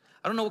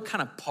 I don't know what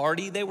kind of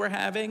party they were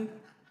having.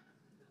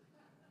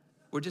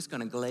 We're just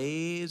going to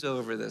glaze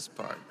over this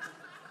part,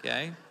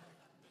 okay?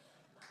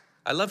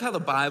 I love how the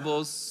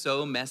Bible's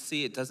so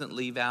messy, it doesn't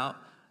leave out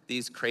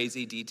these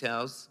crazy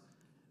details,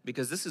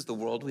 because this is the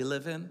world we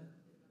live in.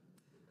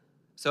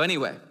 So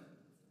anyway,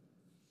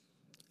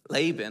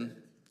 Laban,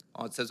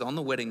 it says on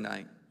the wedding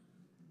night,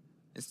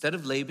 instead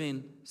of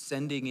Laban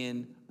sending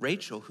in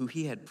Rachel, who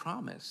he had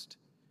promised,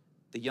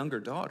 the younger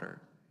daughter,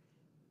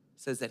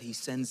 says that he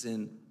sends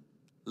in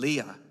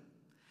Leah.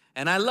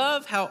 And I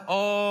love how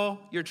all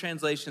your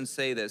translations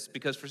say this,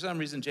 because for some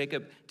reason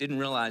Jacob didn't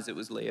realize it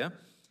was Leah.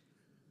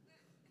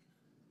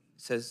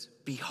 says,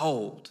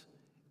 behold,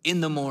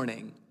 in the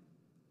morning,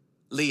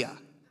 Leah.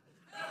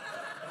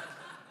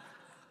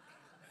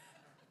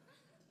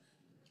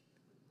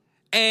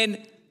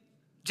 And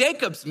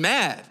Jacob's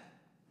mad.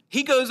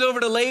 He goes over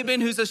to Laban,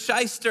 who's a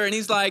shyster, and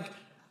he's like,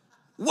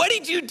 what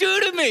did you do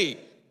to me?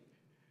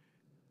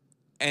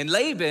 And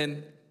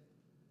Laban,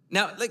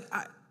 now, like,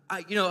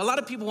 a lot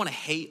of people want to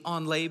hate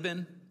on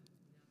Laban,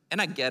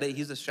 and I get it.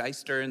 He's a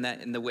shyster,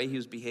 and the way he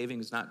was behaving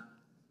is not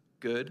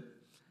good.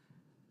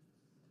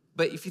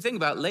 But if you think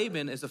about it,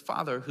 Laban is a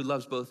father who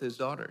loves both his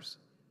daughters.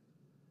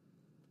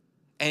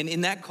 And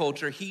in that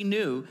culture, he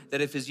knew that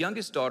if his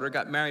youngest daughter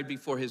got married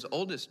before his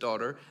oldest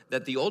daughter,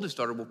 that the oldest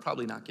daughter will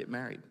probably not get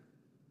married.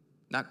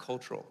 Not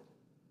cultural.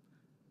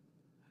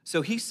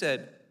 So he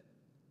said,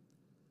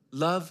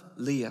 love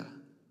Leah.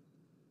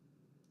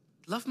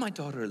 Love my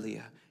daughter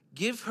Leah.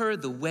 Give her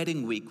the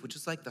wedding week, which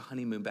is like the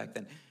honeymoon back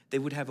then. They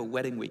would have a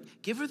wedding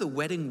week. Give her the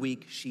wedding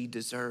week she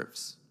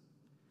deserves.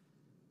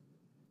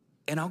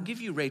 And I'll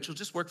give you Rachel,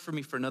 just work for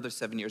me for another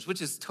 7 years,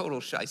 which is total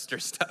shyster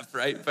stuff,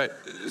 right? But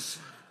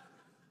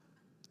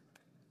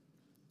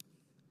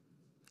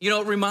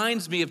it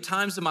reminds me of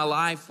times in my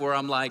life where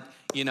I'm like,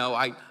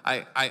 I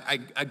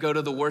go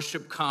to the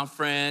worship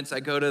conference, I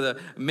go to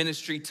the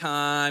ministry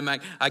time,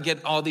 I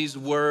get all these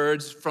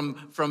words from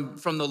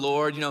the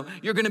Lord,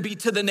 you're gonna be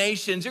to the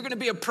nations, you're gonna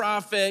be a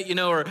prophet,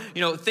 or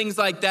things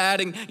like that.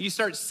 And you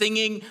start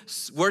singing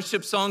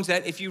worship songs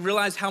that if you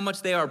realize how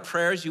much they are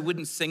prayers, you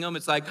wouldn't sing them.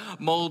 It's like,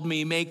 mold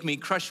me, make me,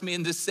 crush me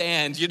in the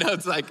sand.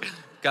 It's like,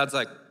 God's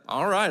like,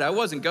 all right, I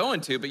wasn't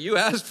going to, but you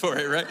asked for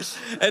it, right?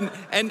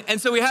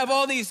 And so we have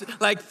all these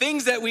like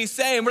things that we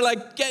say, and we're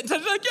like, get in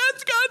touch, like,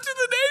 yes, God, to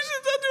the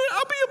nations,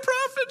 I'll be a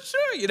prophet,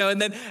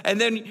 sure, and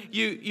then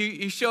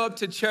you show up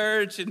to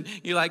church, and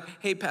you're like,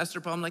 hey, Pastor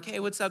Paul, I'm like, hey,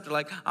 what's up? They're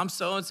like, I'm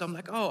so-and-so. I'm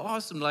like, oh,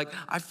 awesome. Like,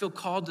 I feel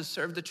called to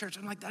serve the church.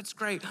 I'm like, that's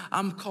great.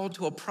 I'm called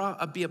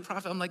to be a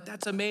prophet. I'm like,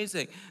 that's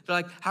amazing. They're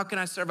like, how can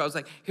I serve? I was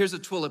like, here's a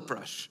toilet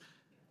brush.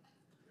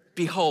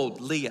 Behold,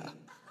 Leah.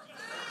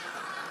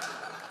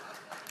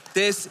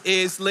 This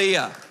is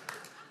Leah.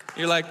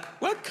 You're like,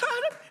 what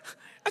kind of?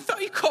 I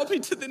thought you called me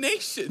to the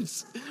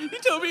nations. You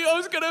told me I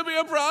was going to be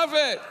a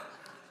prophet.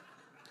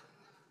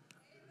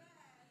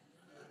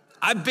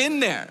 I've been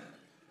there.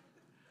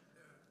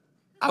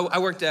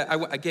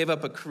 I gave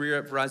up a career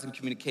at Verizon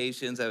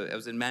Communications. I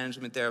was in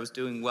management there. I was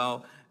doing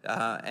well.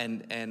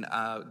 And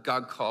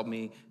God called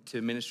me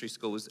to ministry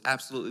school. It was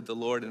absolutely the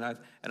Lord, and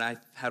I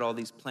had all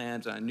these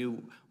plans, and I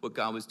knew what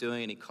God was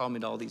doing, and He called me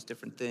to all these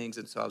different things.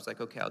 And so I was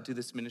like, okay, I'll do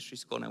this ministry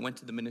school, and I went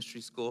to the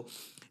ministry school,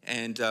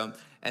 and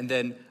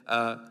then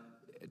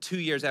 2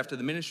 years after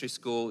the ministry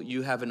school,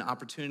 you have an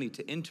opportunity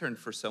to intern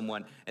for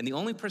someone, and the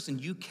only person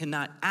you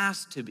cannot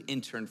ask to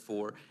intern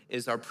for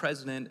is our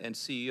president and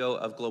CEO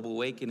of Global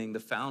Awakening, the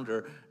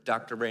founder,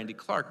 Dr. Randy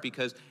Clark,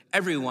 because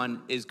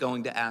everyone is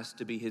going to ask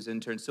to be his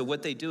intern. So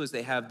what they do is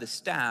they have the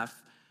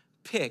staff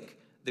pick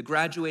the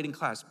graduating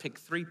class, pick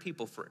 3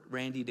 people for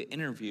Randy to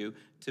interview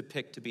to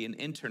pick to be an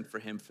intern for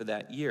him for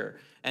that year.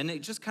 And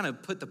it just kind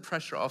of put the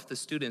pressure off the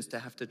students to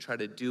have to try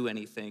to do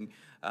anything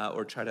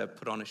or try to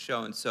put on a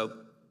show. And so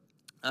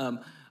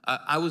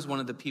I was one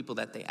of the people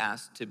that they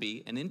asked to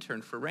be an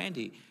intern for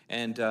Randy.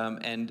 And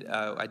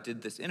I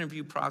did this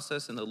interview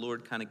process, and the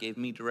Lord kind of gave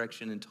me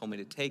direction and told me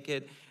to take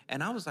it.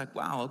 And I was like,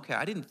 wow, okay,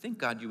 I didn't think,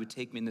 God, you would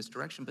take me in this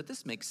direction, but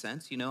this makes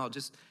sense. I'll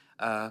just,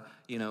 I'll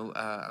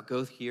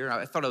go here.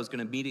 I thought I was going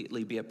to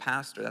immediately be a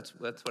pastor. That's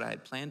what I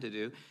had planned to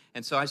do.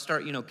 And so I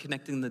start,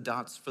 connecting the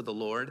dots for the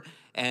Lord.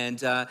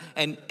 And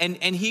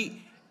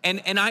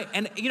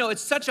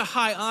it's such a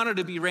high honor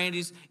to be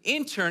Randy's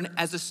intern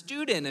as a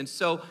student. And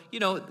so,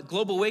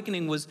 Global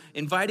Awakening was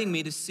inviting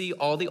me to see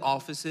all the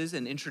offices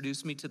and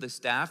introduce me to the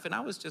staff. And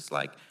I was just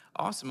like,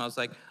 awesome. I was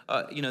like,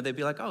 they'd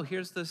be like, oh,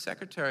 here's the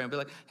secretary. I'd be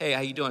like, hey,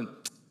 how you doing?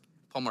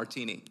 Paul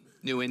Martini,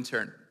 new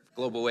intern,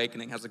 Global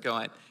Awakening. How's it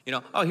going?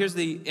 Oh, here's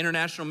the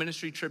international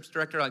ministry trips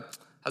director. Like,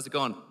 how's it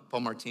going? Paul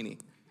Martini,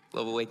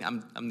 Global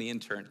Awakening. I'm the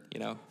intern,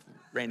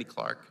 Randy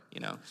Clark,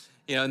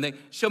 and they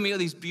show me all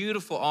these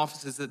beautiful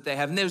offices that they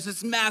have. And there's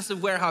this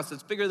massive warehouse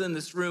that's bigger than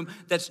this room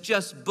that's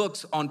just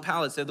books on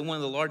pallets. They're one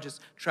of the largest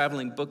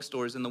traveling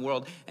bookstores in the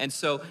world. And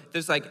so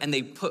there's and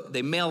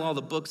they mail all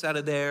the books out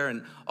of there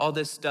and all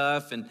this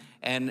stuff. And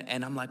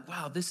I'm like,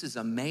 wow, this is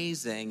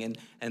amazing.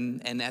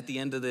 And at the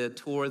end of the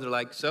tour, they're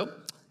like, so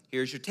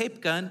here's your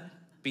tape gun.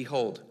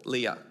 Behold,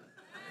 Leah.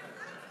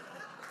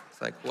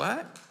 It's like,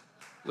 what?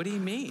 What do you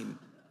mean?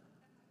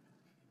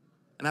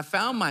 And I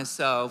found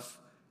myself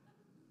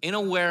in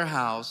a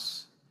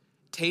warehouse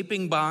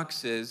taping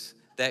boxes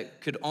that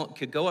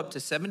could go up to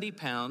 70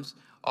 pounds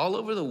all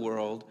over the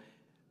world,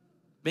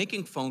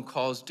 making phone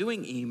calls,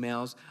 doing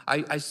emails.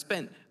 I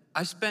spent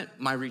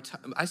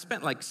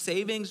like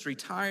savings,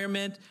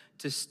 retirement,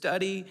 to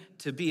study,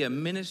 to be a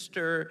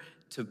minister,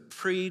 to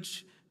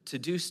preach, to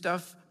do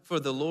stuff for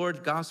the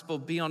Lord, gospel,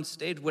 be on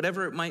stage,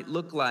 whatever it might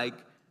look like,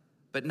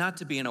 but not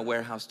to be in a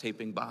warehouse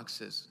taping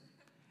boxes.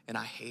 And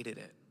I hated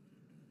it.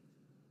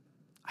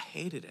 I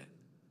hated it.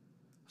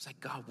 I was like,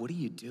 God, what are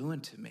you doing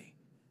to me?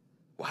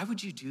 Why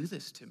would you do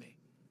this to me?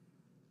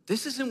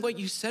 this isn't what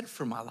you said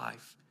for my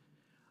life.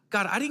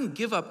 God, I didn't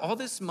give up all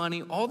this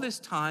money, all this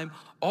time,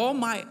 all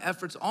my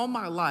efforts, all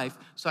my life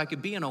so I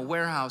could be in a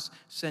warehouse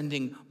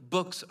sending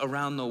books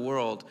around the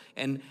world.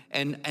 And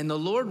the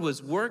Lord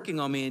was working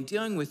on me and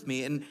dealing with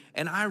me.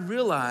 And I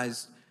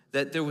realized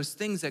that there was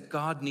things that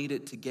God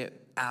needed to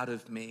get out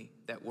of me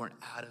that weren't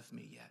out of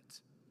me yet.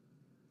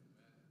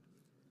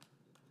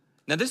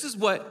 Now, this is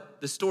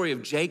what the story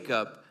of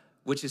Jacob,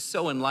 which is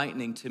so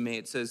enlightening to me.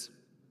 It says,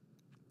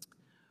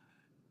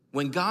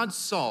 when God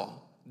saw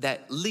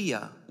that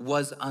Leah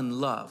was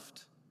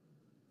unloved.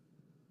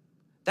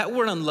 That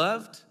word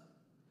unloved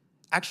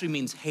actually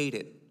means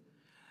hated.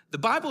 The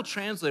Bible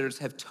translators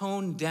have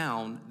toned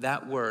down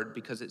that word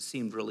because it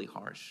seemed really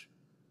harsh.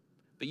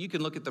 But you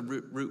can look at the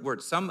root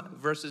word. Some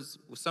versions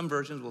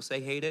will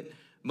say hated,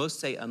 most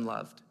say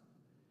unloved.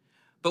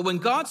 But when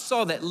God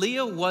saw that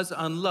Leah was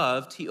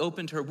unloved, he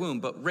opened her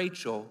womb, but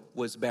Rachel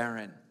was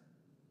barren.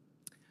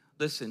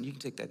 Listen, you can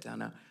take that down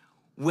now.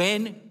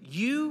 When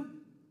you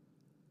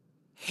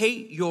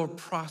hate your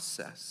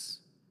process,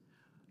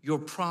 your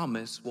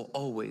promise will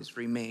always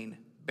remain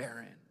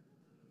barren.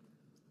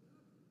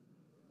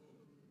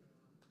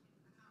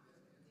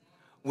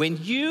 When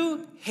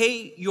you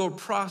hate your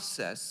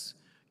process,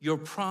 your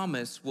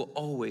promise will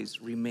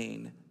always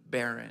remain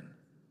barren.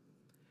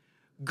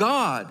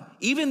 God,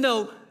 even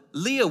though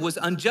Leah was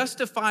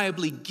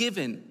unjustifiably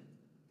given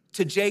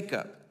to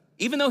Jacob,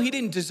 even though he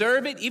didn't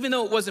deserve it, even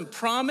though it wasn't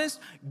promised,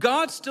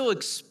 God still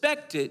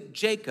expected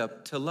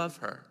Jacob to love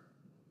her.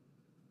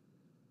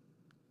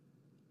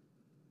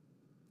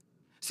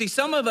 See,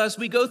 some of us,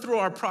 we go through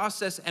our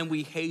process and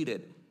we hate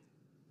it.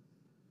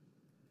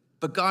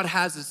 But God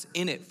has us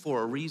in it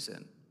for a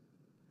reason.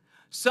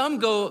 Some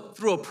go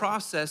through a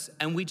process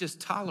and we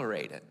just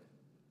tolerate it.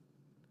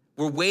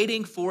 We're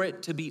waiting for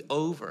it to be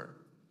over.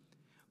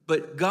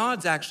 But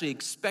God's actually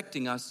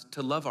expecting us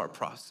to love our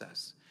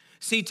process.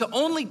 See, to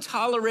only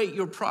tolerate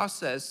your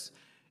process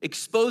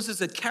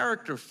exposes a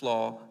character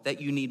flaw that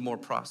you need more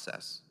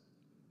process.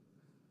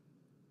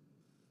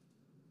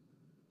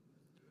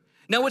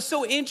 Now, what's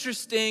so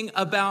interesting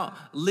about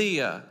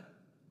Leah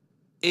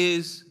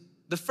is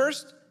the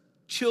first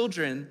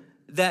children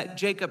that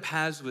Jacob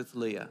has with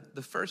Leah,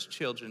 the first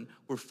children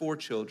were 4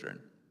 children.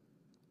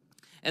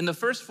 And the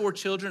first 4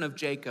 children of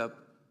Jacob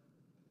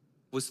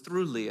was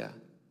through Leah.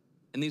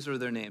 And these are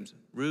their names: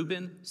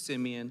 Reuben,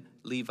 Simeon,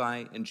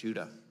 Levi, and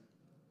Judah.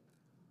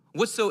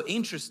 What's so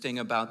interesting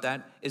about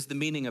that is the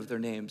meaning of their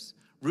names.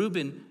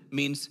 Reuben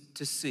means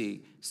to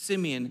see.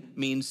 Simeon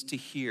means to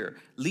hear.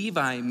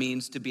 Levi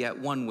means to be at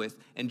one with.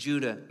 And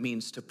Judah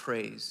means to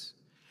praise.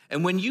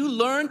 And when you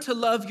learn to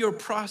love your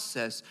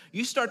process,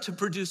 you start to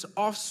produce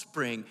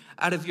offspring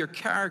out of your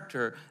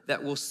character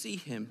that will see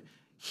him,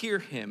 hear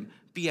him,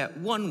 be at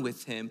one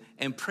with him,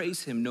 and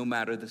praise him no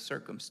matter the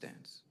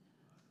circumstance.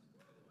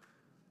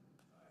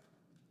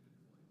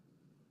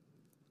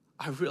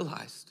 I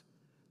realized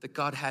that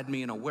God had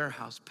me in a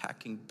warehouse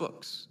packing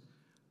books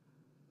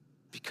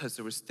because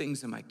there was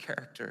things in my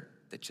character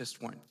that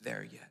just weren't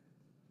there yet.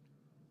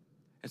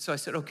 And so I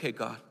said, okay,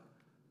 God,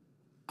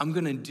 I'm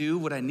gonna do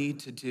what I need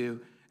to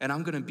do, and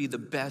I'm gonna be the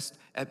best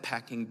at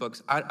packing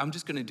books. I'm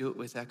just gonna do it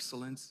with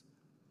excellence.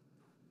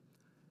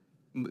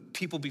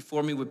 People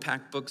before me would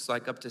pack books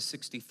like up to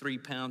 63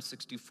 pounds,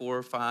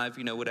 64, 5,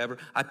 whatever.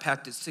 I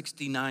packed it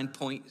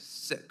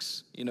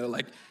 69.6,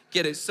 like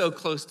get it so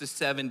close to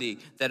 70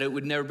 that it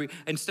would never be.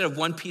 Instead of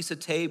one piece of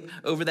tape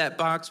over that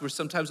box, where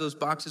sometimes those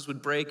boxes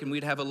would break and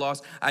we'd have a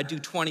loss, I'd do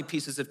 20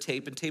 pieces of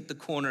tape and tape the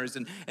corners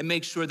and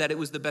make sure that it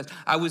was the best.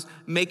 I was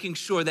making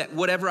sure that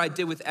whatever I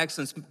did with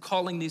excellence,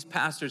 calling these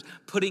pastors,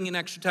 putting in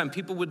extra time.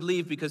 People would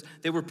leave because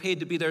they were paid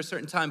to be there a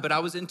certain time, but I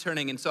was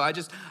interning, and so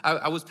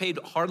I was paid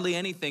hardly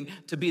anything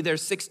to be there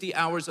 60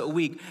 hours a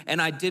week,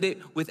 and I did it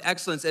with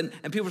excellence. And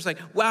people were like,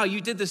 wow, you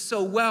did this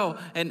so well.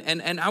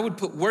 And I would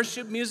put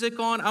worship music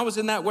on. I was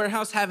in that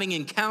warehouse having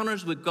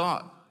encounters with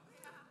God,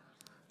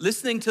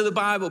 listening to the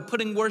Bible,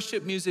 putting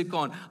worship music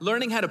on,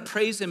 learning how to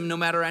praise him no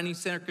matter any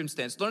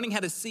circumstance, learning how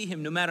to see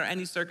him no matter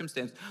any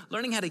circumstance,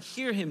 learning how to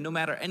hear him no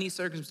matter any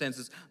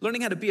circumstances,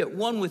 learning how to be at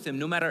one with him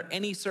no matter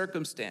any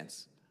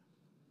circumstance.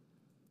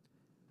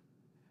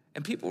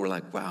 And people were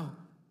like, wow,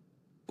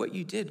 what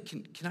you did,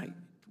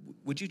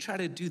 would you try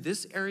to do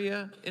this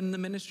area in the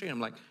ministry? And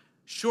I'm like,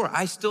 sure.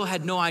 I still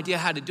had no idea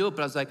how to do it,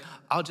 but I was like,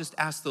 I'll just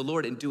ask the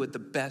Lord and do it the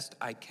best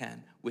I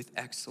can with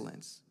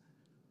excellence.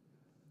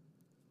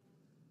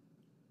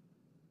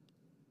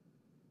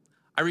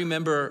 I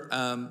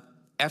remember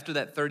after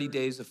that 30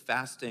 days of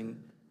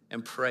fasting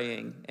and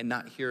praying and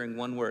not hearing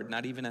one word,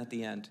 not even at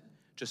the end,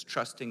 just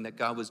trusting that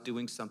God was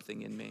doing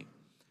something in me.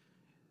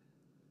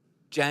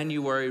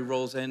 January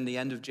rolls in, the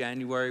end of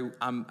January,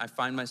 I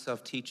find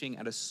myself teaching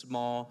at a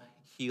small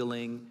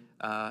healing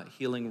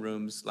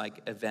rooms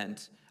like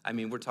event. I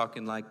mean, we're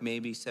talking like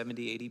maybe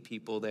 70, 80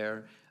 people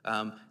there.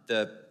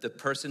 The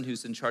person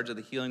who's in charge of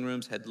the healing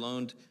rooms had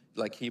loaned,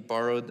 like he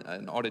borrowed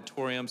an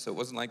auditorium, so it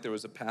wasn't like there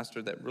was a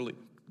pastor that really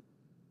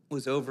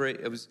was over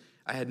it.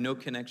 I had no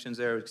connections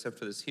there except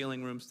for this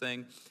healing rooms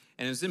thing.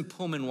 And it was in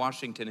Pullman,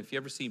 Washington. If you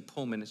ever see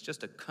Pullman, it's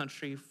just a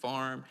country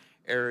farm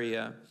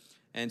area.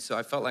 And so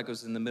I felt like I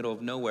was in the middle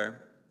of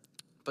nowhere.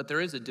 But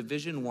there is a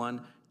Division I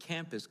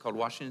campus called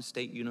Washington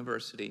State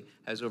University.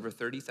 Has over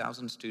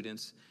 30,000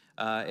 students.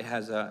 It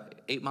has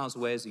 8 miles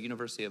away is the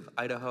University of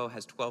Idaho,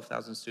 has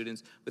 12,000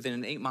 students. Within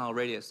an 8-mile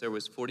radius, there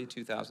was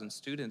 42,000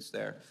 students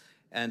there.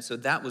 And so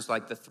that was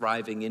like the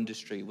thriving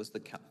industry, was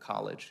the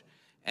college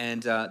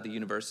and the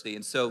university.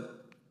 And so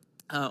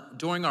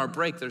during our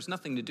break, there's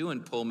nothing to do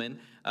in Pullman.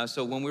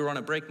 So when we were on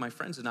a break, my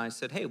friends and I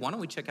said, hey, why don't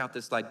we check out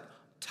this like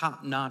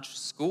top-notch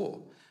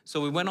school?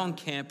 So we went on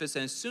campus,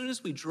 and as soon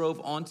as we drove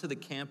onto the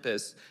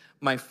campus,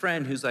 my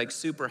friend who's like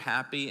super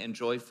happy and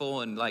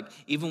joyful, and like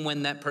even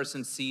when that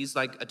person sees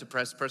like a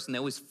depressed person, they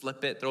always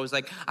flip it. They're always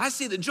like, I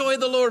see the joy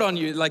of the Lord on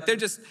you. Like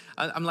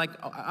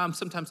I'm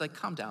sometimes like,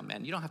 calm down,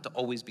 man. You don't have to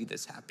always be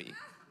this happy.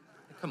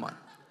 Come on.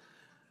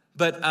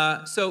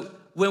 But so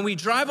when we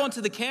drive onto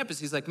the campus,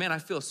 he's like, man, I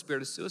feel a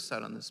spirit of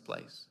suicide on this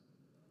place.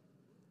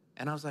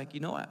 And I was like,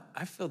 you know what?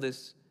 I feel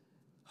this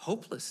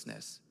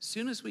hopelessness. As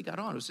soon as we got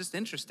on, it was just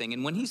interesting.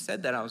 And when he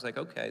said that, I was like,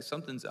 okay,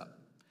 something's up.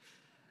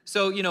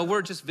 So,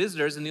 we're just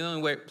visitors, and the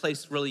only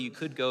place really you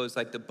could go is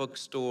like the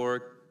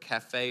bookstore,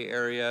 cafe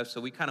area.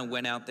 So we kind of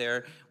went out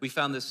there. We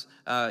found this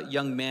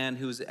young man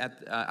who was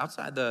at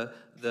outside the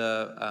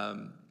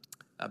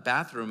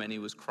bathroom, and he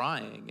was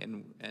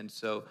crying. And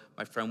so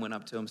my friend went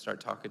up to him,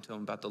 started talking to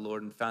him about the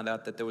Lord, and found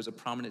out that there was a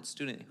prominent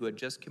student who had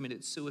just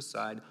committed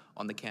suicide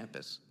on the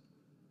campus.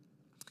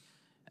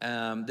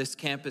 This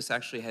campus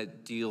actually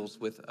deals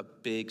with a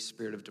big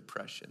spirit of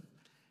depression.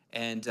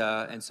 And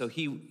so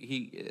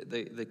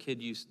the kid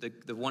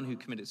the one who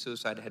committed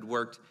suicide had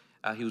worked,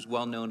 he was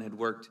well known, had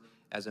worked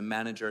as a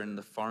manager in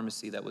the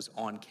pharmacy that was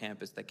on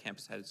campus. That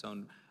campus had its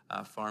own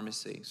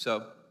pharmacy.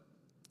 So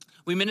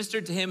we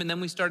ministered to him, and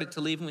then we started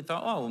to leave, and we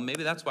thought, oh, well,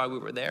 maybe that's why we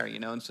were there,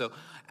 And so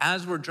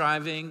as we're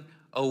driving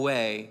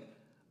away,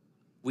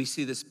 we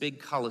see this big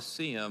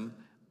Coliseum,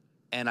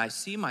 and I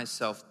see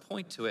myself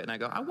point to it, and I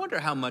go, I wonder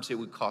how much it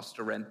would cost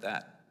to rent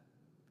that.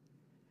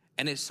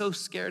 And it so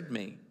scared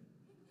me,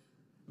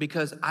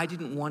 because I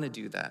didn't want to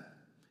do that.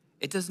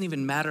 It doesn't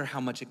even matter how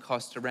much it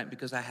costs to rent,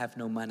 because I have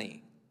no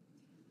money.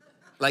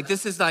 Like,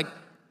 this is like,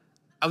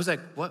 I was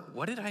like,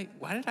 why did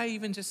I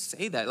even just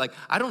say that? Like,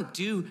 I don't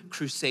do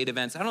crusade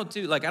events. I don't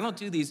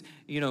do these,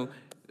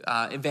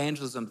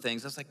 evangelism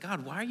things. I was like,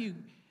 God, why are you?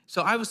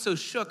 So I was so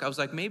shook. I was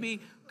like,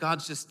 maybe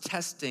God's just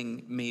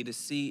testing me to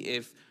see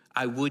if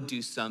I would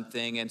do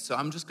something. And so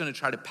I'm just going to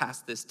try to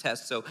pass this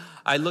test. So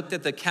I looked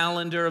at the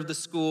calendar of the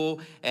school,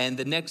 and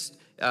the next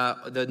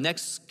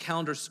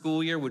calendar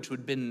school year, which would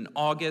have been in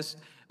August,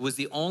 was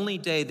the only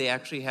day they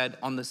actually had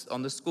on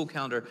the school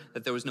calendar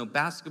that there was no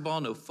basketball,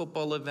 no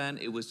football event.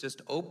 It was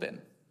just open.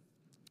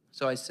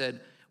 So I said,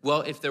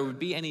 well, if there would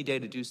be any day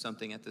to do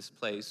something at this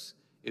place,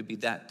 it would be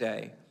that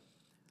day.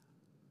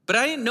 But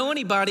I didn't know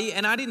anybody,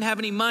 and I didn't have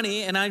any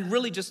money, and I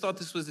really just thought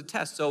this was a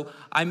test. So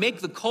I make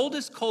the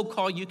coldest cold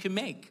call you can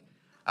make.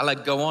 I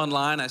go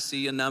online, I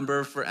see a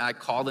number, I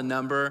call the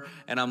number,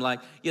 and I'm like,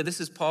 yeah,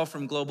 this is Paul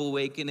from Global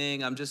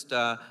Awakening. I'm just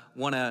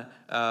want to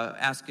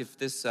ask if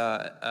this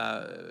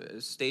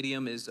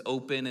stadium is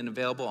open and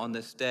available on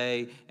this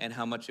day, and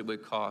how much it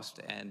would cost,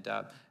 and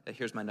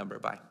here's my number,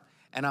 bye.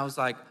 And I was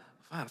like,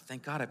 wow,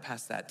 thank God I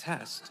passed that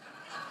test.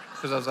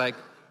 Because I was like,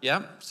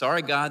 yeah,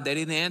 sorry, God, they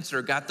didn't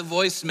answer, got the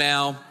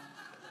voicemail,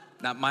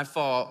 not my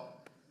fault.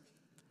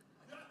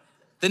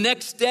 The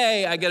next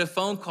day, I get a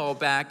phone call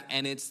back,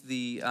 and it's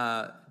the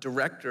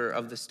director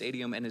of the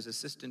stadium and his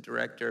assistant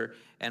director,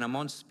 and I'm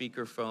on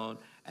speakerphone,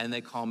 and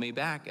they call me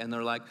back, and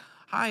they're like,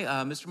 hi,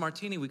 Mr.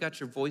 Martini, we got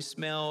your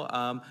voicemail.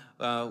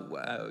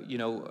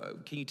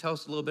 Can you tell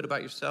us a little bit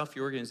about yourself,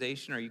 your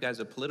organization? Are you guys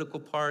a political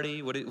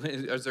party?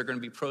 Is there going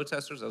to be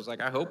protesters? I was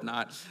like, I hope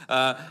not.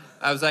 I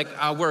was like,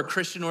 we're a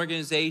Christian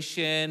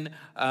organization.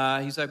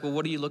 He's like, well,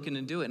 what are you looking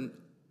to do? And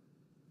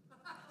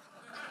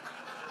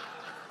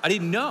I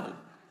didn't know.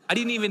 I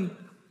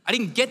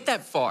didn't get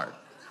that far.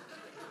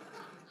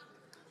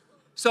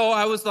 So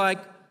I was like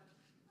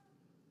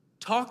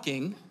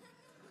talking,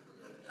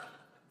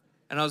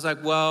 and I was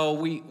like, well,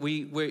 we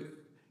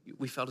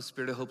felt a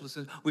spirit of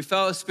hopelessness. We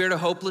felt a spirit of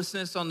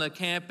hopelessness on the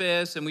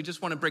campus, and we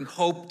just want to bring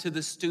hope to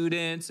the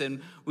students,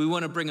 and we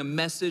want to bring a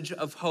message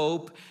of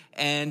hope.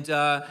 And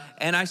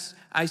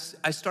I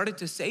started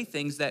to say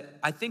things that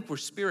I think were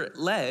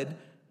spirit-led.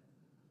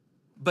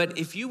 But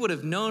if you would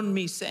have known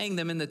me saying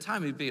them in the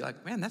time, you'd be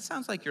like, man, that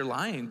sounds like you're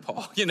lying,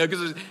 Paul.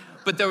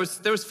 But there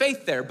was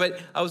faith there.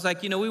 But I was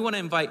like, we want to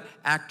invite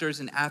actors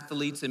and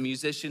athletes and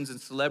musicians and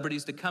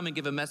celebrities to come and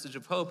give a message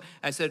of hope.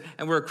 I said,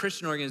 and we're a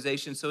Christian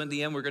organization, so in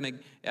the end, we're going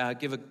to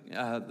give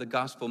the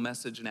gospel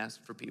message and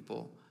ask for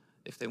people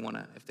if they want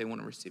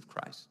to receive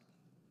Christ.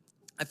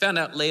 I found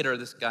out later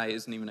this guy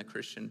isn't even a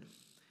Christian. And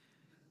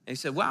he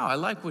said, wow, I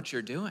like what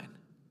you're doing.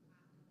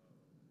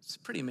 It's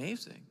pretty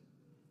amazing.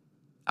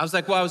 I was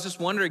like, well, I was just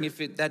wondering if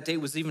that date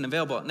was even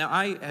available. Now,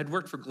 I had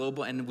worked for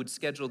Global and would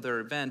schedule their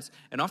events,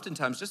 and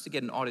oftentimes just to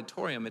get an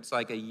auditorium, it's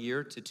like a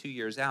year to 2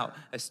 years out.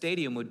 A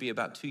stadium would be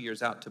about 2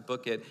 years out to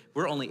book it.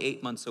 We're only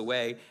 8 months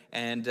away,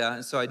 and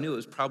so I knew it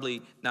was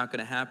probably not going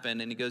to happen.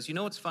 And he goes, you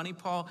know what's funny,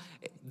 Paul?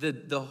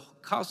 The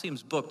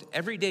Coliseum's booked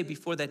every day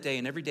before that day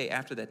and every day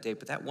after that day,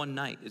 but that one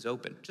night is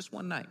open, just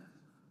one night.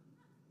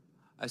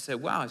 I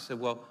said, wow. I said,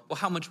 well,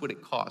 how much would it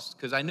cost?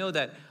 Because I know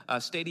that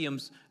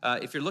stadiums,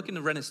 if you're looking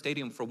to rent a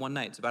stadium for one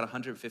night, it's about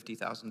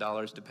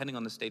 $150,000, depending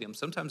on the stadium.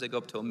 Sometimes they go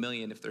up to $1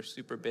 million if they're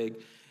super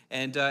big.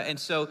 And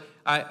so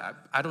I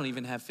don't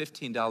even have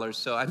 $15.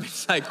 So I mean,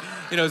 it's like,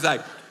 it's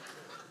like,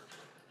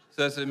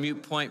 so that's a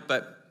moot point.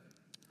 But,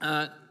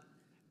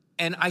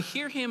 and I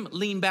hear him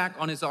lean back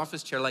on his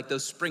office chair, like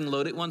those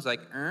spring-loaded ones, like,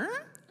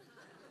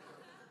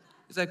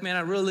 He's like, man, I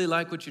really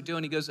like what you're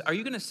doing. He goes, are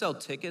you going to sell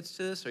tickets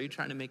to this? Are you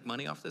trying to make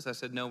money off this? I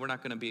said, no, we're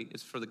not going to be.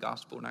 It's for the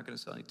gospel. We're not going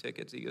to sell any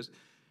tickets.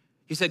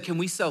 He said, can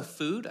we sell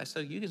food? I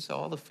said, you can sell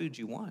all the food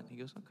you want. He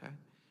goes, okay.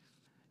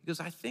 He goes,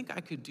 I think I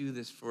could do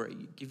this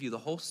give you the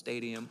whole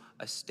stadium,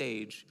 a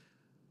stage,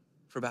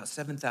 for about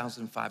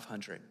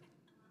 $7,500.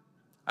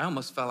 I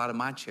almost fell out of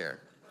my chair.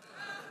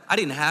 I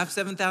didn't have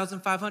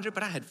 $7,500,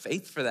 but I had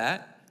faith for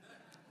that.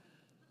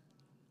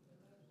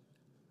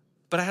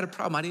 But I had a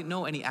problem. I didn't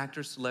know any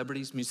actors,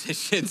 celebrities,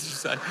 musicians.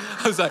 So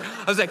I was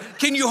like,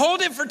 can you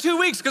hold it for 2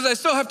 weeks? Because I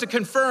still have to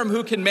confirm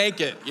who can make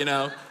it,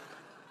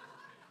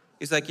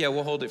 He's like, yeah,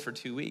 we'll hold it for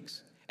 2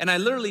 weeks. And I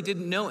literally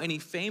didn't know any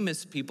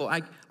famous people.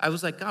 I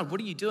was like, God,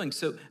 what are you doing?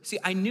 So, see,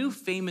 I knew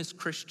famous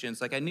Christians.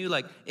 Like, I knew,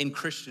 like, in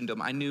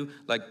Christendom, I knew,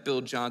 like, Bill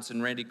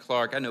Johnson, Randy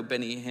Clark. I know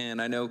Benny Hinn.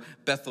 I know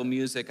Bethel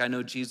Music. I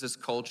know Jesus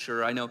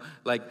Culture. I know,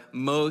 like,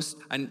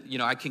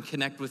 I can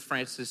connect with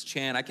Francis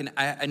Chan.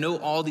 I know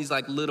all these,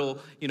 like, little,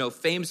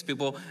 famous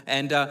people.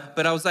 And,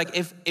 but I was like,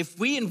 if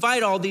we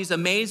invite all these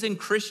amazing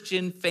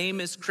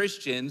famous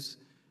Christians,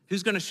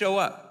 who's going to show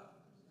up?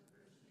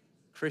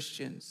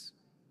 Christians.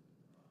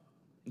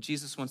 And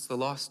Jesus wants the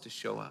lost to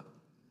show up.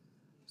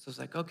 So I was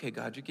like, okay,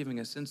 God, you're giving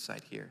us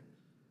insight here.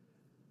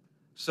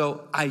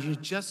 So I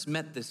just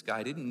met this guy.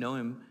 I didn't know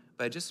him,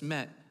 but I just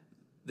met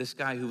this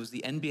guy who was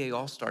the NBA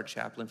All-Star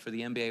chaplain for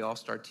the NBA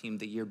All-Star team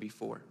the year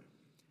before.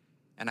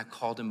 And I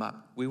called him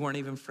up. We weren't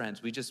even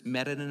friends. We just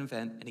met at an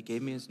event, and he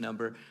gave me his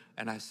number.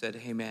 And I said,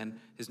 hey,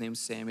 man, his name's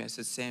Sammy. I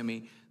said,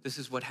 Sammy, this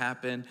is what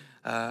happened.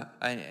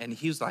 And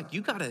he was like,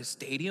 you got a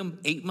stadium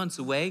 8 months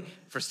away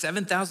for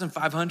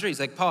 $7,500?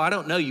 He's like, Paul, I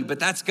don't know you, but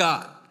that's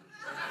God.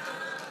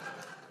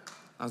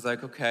 I was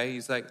like,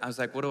 okay. I was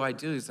like, what do I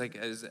do? He's like,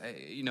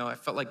 I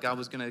felt like God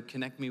was going to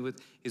connect me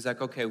with. He's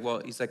like, okay,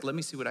 well, he's like, let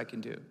me see what I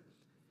can do.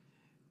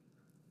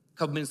 A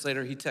couple minutes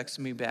later, he texted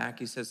me back.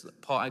 He says,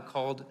 Paul, I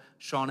called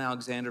Sean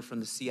Alexander from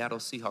the Seattle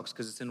Seahawks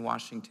because it's in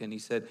Washington. He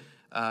said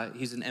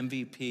he's an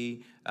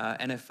MVP,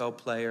 NFL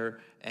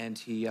player, and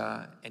he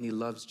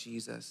loves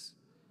Jesus.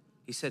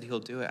 He said he'll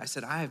do it. I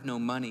said, I have no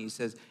money. He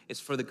says, it's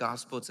for the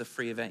gospel. It's a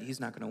free event. He's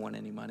not going to want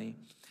any money.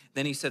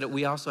 Then he said,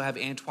 we also have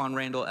Antoine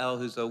Randall L.,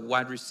 who's a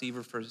wide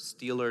receiver for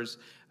Steelers,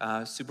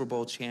 Super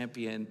Bowl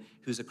champion,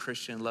 who's a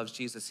Christian, loves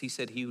Jesus. He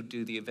said he would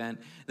do the event.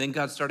 Then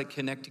God started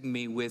connecting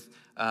me with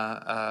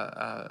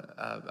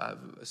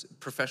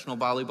professional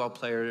volleyball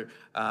player,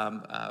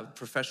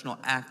 professional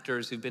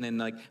actors who've been in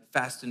like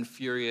Fast and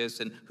Furious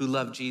and who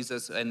love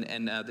Jesus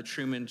and the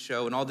Truman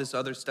Show and all this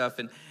other stuff.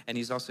 And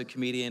he's also a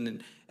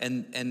comedian.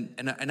 And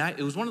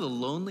it was one of the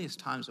loneliest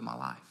times of my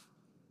life.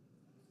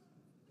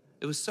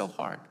 It was so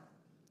hard.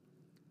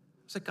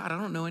 I was like, God,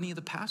 I don't know any of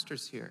the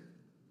pastors here.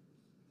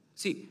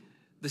 See,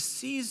 the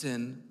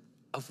season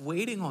of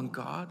waiting on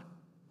God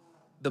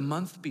the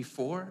month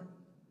before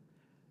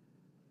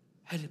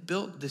had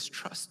built this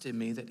trust in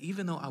me that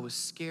even though I was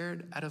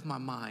scared out of my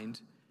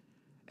mind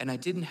and I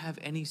didn't have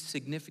any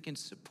significant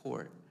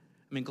support,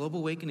 I mean, Global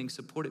Awakening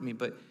supported me,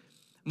 but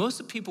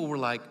most of the people were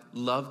like,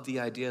 loved the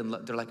idea, and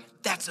they're like,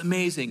 that's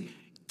amazing.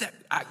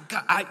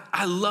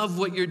 I love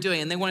what you're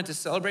doing. And they wanted to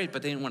celebrate,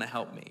 but they didn't want to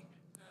help me.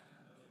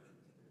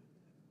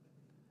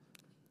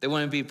 They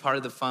wanted to be part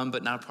of the fun,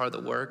 but not part of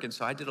the work. And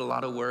so I did a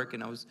lot of work,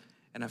 and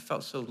I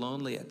felt so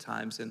lonely at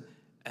times. And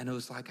it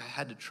was like I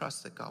had to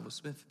trust that God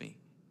was with me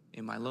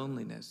in my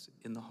loneliness,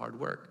 in the hard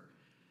work.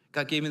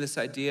 God gave me this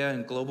idea,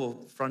 and Global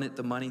fronted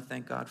the money.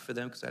 Thank God for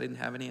them, because I didn't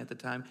have any at the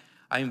time.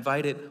 I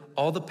invited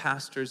all the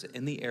pastors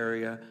in the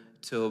area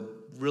to a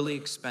really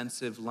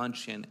expensive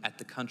luncheon at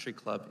the country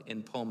club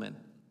in Pullman.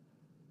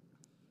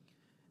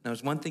 Now,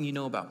 there's one thing you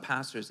know about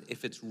pastors.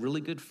 If it's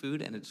really good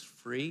food and it's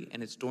free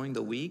and it's during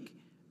the week,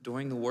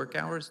 during the work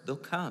hours, they'll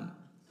come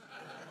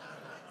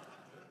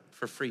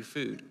for free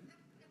food.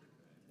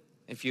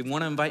 If you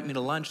want to invite me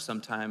to lunch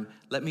sometime,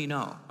 let me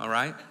know, all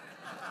right?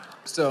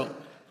 So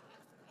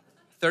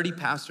 30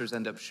 pastors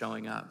end up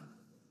showing up.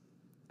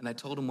 And I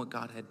told them what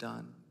God had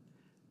done.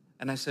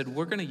 And I said,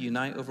 we're going to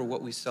unite over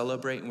what we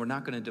celebrate, and we're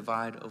not going to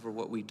divide over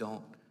what we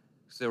don't.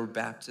 Because there were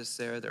Baptists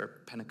there were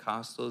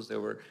Pentecostals,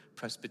 there were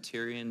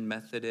Presbyterian,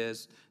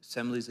 Methodist,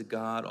 Assemblies of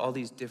God, all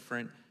these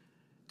different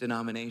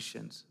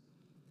denominations.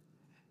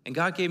 And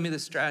God gave me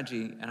this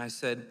strategy, and I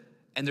said,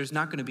 And there's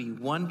not going to be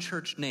one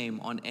church name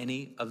on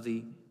any of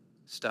the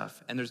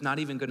stuff. And there's not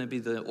even going to be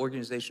the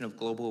Organization of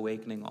Global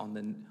Awakening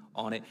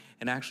on it.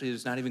 And actually,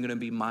 there's not even going to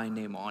be my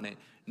name on it.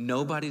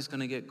 Nobody's going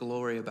to get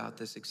glory about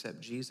this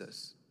except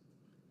Jesus.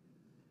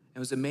 It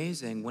was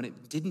amazing when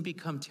it didn't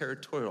become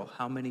territorial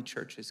how many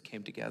churches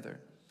came together.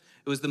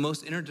 It was the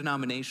most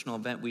interdenominational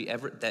event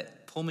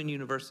that Pullman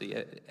University,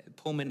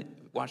 Pullman,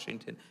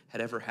 Washington,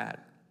 had ever had.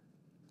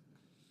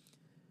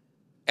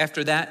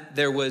 After that,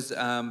 there was,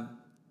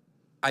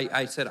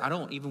 I said, I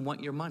don't even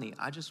want your money.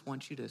 I just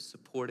want you to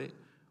support it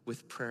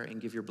with prayer and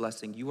give your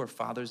blessing. You are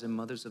fathers and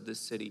mothers of this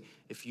city.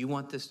 If you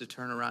want this to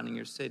turn around in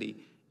your city,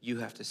 you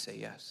have to say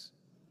yes.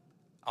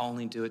 I'll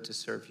only do it to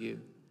serve you.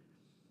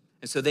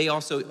 And so they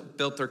also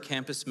built their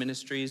campus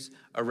ministries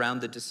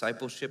around the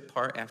discipleship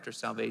part after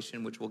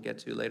salvation, which we'll get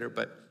to later,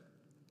 but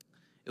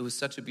it was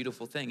such a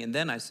beautiful thing. And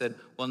then I said,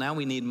 well, now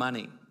we need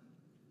money.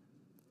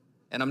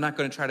 And I'm not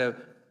going to try to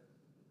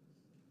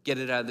get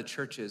it out of the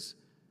churches.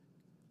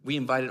 We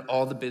invited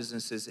all the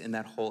businesses in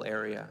that whole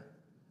area.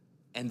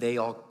 And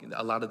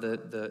a lot of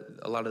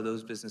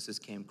those businesses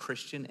came,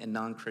 Christian and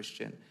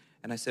non-Christian.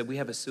 And I said, we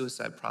have a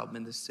suicide problem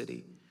in this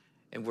city.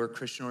 And we're a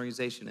Christian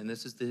organization, and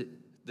this is the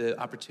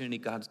opportunity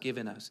God's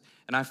given us.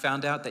 And I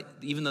found out that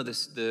even though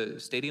the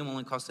stadium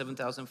only cost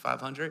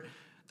 $7,500,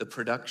 the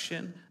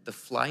production, the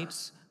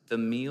flights, the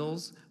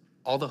meals,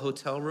 all the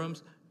hotel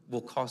rooms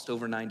will cost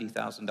over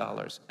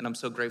 $90,000. And I'm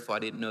so grateful I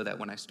didn't know that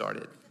when I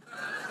started.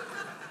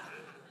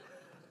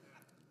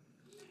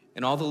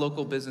 And all the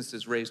local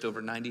businesses raised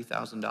over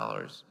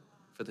 $90,000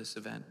 for this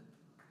event.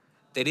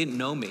 They didn't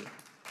know me.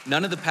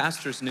 None of the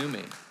pastors knew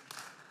me.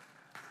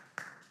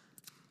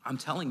 I'm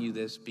telling you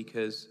this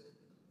because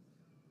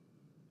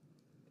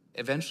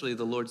eventually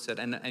the Lord said,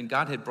 and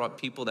God had brought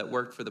people that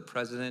worked for the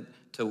president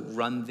to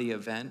run the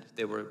event.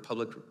 They were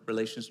public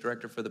relations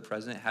director for the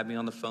president, had me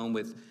on the phone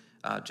with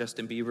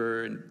Justin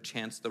Bieber and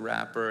Chance the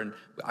Rapper, and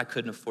I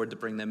couldn't afford to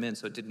bring them in,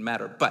 so it didn't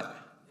matter. But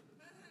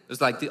it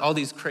was like all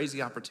these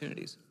crazy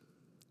opportunities.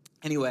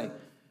 Anyway,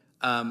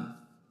 the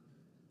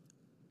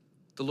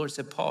Lord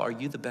said, Paul, are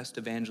you the best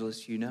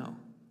evangelist you know?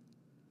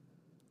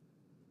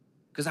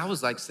 Because I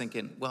was like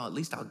thinking, well, at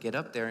least I'll get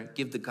up there and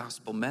give the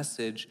gospel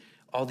message.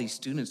 All these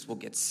students will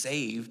get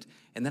saved.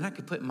 And then I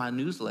could put in my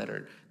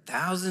newsletter,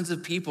 thousands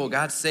of people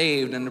got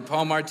saved under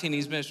Paul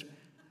Martini's mission.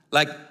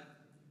 Like,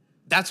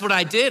 that's what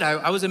I did.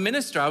 I was a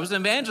minister. I was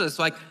an evangelist.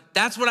 Like,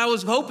 that's what I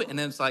was hoping. And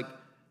then it's like,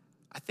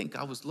 I think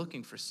I was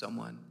looking for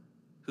someone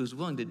who's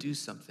willing to do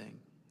something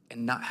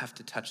and not have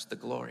to touch the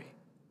glory.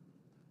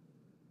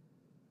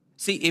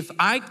 See, if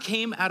I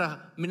came out of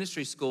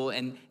ministry school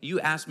and you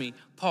asked me,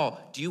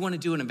 Paul, do you want to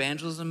do an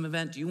evangelism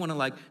event? Do you want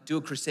to do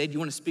a crusade? Do you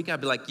want to speak?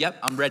 I'd be like, yep,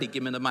 I'm ready.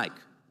 Give me the mic.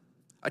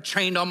 I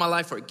trained all my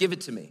life for it. Give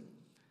it to me.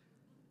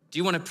 Do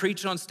you want to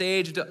preach on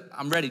stage?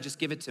 I'm ready. Just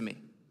give it to me.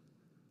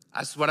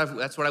 That's what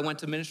I went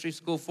to ministry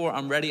school for.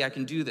 I'm ready. I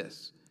can do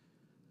this.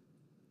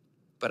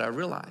 But I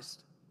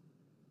realized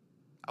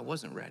I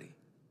wasn't ready.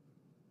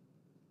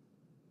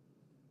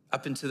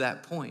 Up until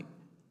that point,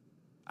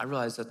 I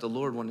realized that the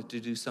Lord wanted to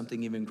do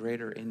something even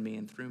greater in me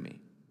and through me.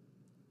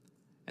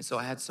 And so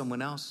I had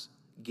someone else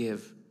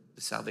give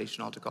the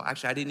salvation altar call.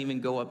 Actually, I didn't even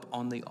go up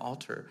on the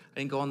altar. I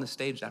didn't go on the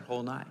stage that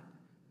whole night.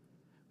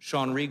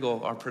 Sean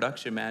Regal, our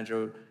production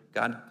manager,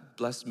 God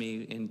blessed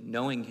me in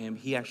knowing him.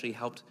 He actually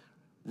helped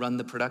run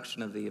the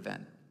production of the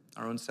event,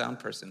 our own sound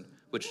person,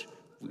 which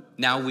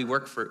now we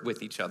work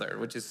with each other,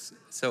 which is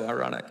so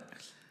ironic.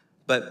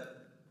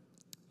 But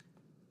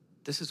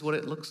this is what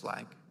it looks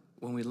like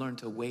when we learn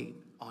to wait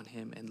on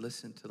him and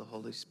listen to the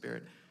Holy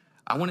Spirit.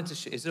 I wanted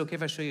to is it okay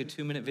if I show you a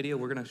 2-minute video?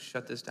 We're going to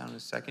shut this down in a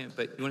second,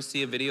 but you want to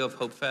see a video of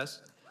Hope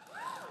Fest?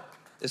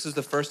 This is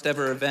the first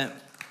ever event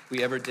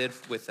we ever did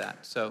with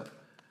that. So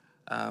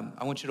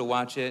I want you to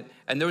watch it.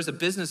 And there was a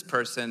business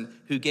person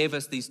who gave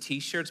us these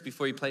t-shirts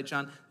before you played,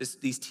 John,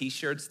 these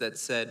t-shirts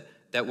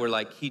that were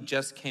like, he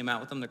just came out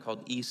with them. They're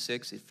called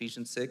E6,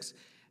 Ephesians 6.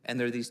 And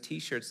they're these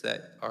t-shirts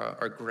that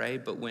are gray,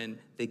 but when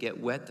they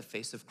get wet, the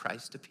face of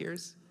Christ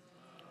appears.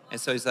 And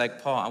so he's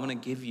like, Paul, I want to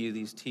give you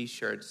these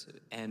t-shirts.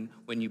 And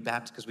when you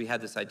baptize, because we had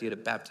this idea to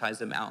baptize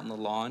them out on the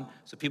lawn.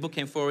 So people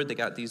came forward, they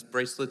got these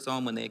bracelets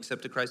on when they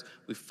accepted Christ.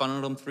 We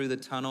funneled them through the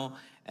tunnel.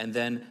 And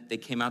then they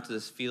came out to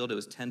this field. It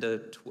was 10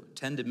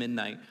 to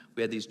midnight.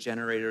 We had these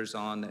generators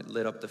on that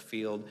lit up the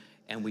field.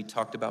 And we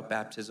talked about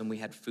baptism. We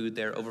had food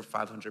there. Over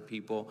 500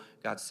 people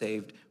got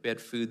saved. We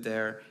had food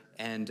there.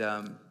 And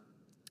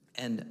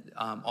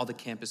all the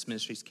campus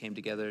ministries came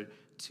together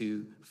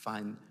to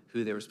find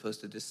who they were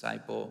supposed to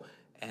disciple.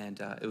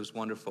 And it was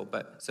wonderful.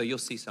 So you'll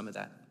see some of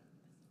that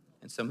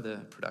and some of the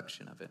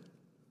production of it.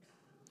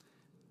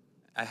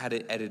 I had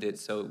it edited,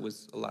 so it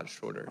was a lot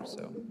shorter.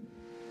 So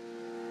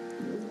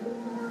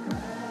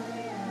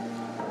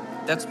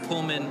that's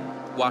Pullman,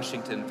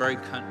 Washington, very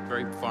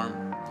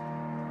farm.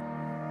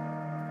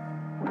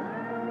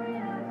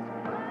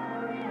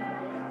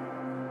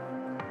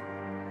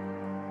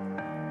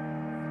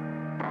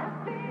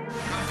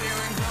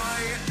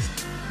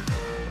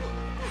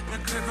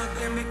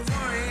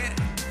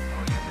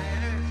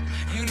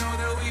 You know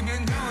that we've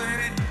been doing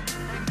it.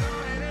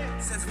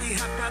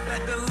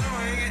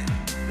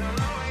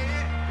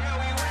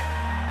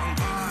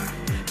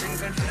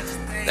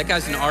 That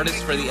guy's an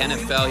artist for the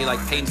NFL. He like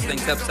paints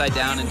things upside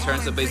down and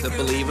turns up. He's a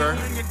believer.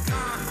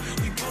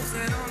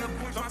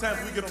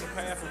 Sometimes we get on the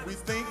path and we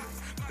think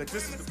that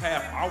this is the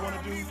path I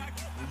want to do.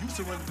 When you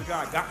surrender to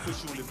God, God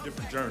puts you on a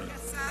different journey.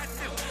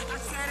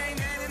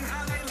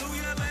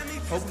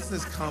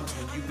 Hopelessness comes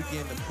when you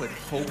begin to put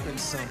hope in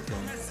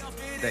something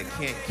that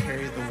can't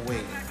carry the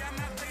weight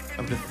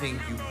of the thing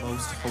you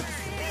most hope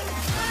for.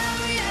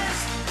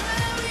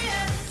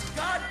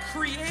 God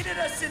created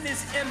us in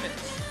His image.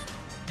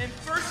 And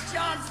 1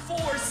 John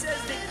 4 says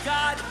that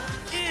God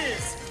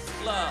is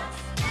love.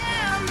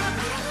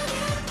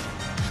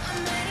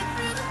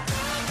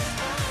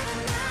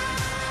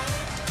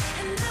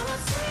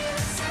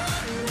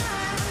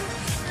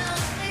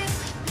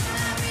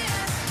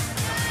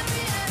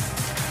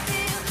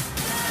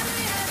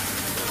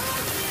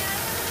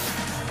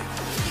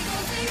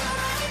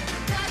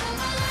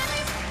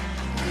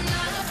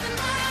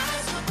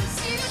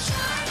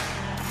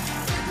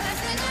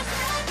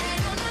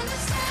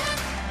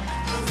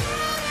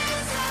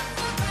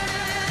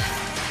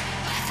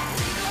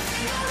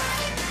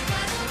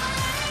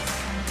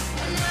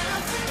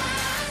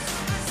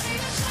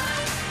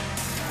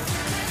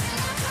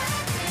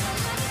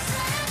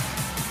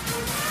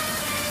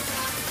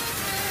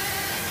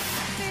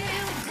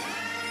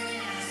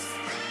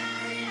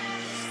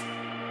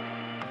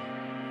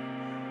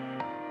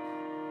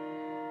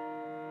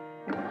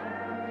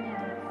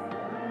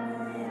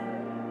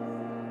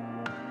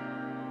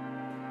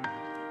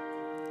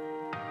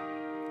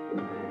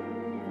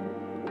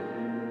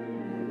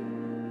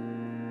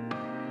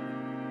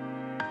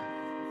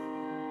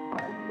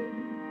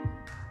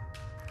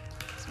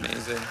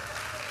 Amazing.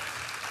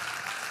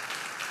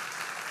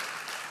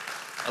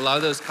 A lot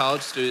of those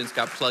college students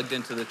got plugged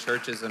into the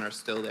churches and are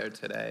still there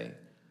today.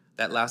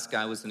 That last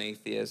guy was an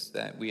atheist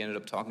that we ended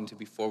up talking to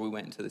before we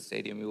went into the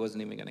stadium. He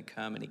wasn't even going to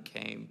come, and he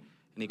came,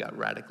 and he got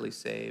radically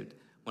saved.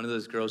 One of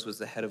those girls was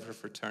the head of her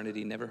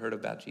fraternity, never heard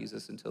about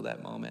Jesus until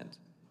that moment.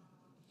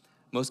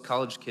 Most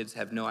college kids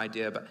have no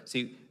idea about,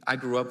 see, I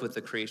grew up with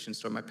the creation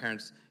story. My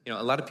parents,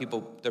 a lot of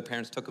people, their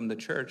parents took them to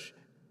church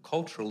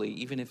culturally,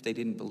 even if they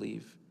didn't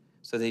believe.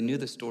 So they knew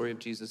the story of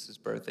Jesus'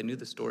 birth. They knew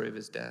the story of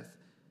his death.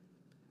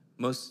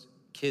 Most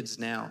kids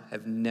now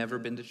have never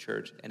been to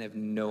church and have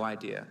no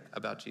idea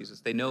about Jesus.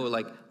 They know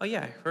like, oh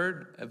yeah, I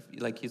heard of,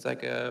 like he's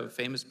like a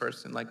famous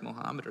person like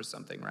Muhammad or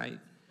something, right?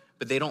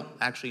 But they don't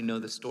actually know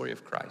the story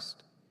of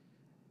Christ.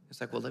 It's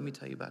like, well, let me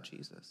tell you about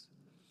Jesus.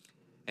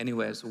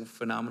 Anyway, it's a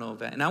phenomenal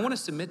event. And I want to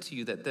submit to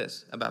you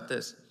about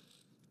this.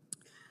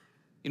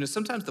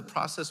 Sometimes the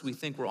process we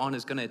think we're on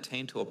is going to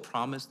attain to a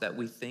promise that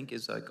we think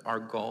is like our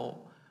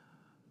goal.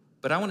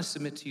 But I want to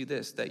submit to you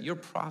this, that your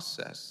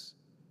process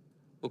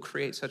will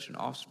create such an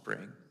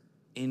offspring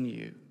in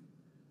you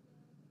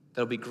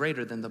that'll be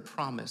greater than the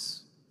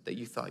promise that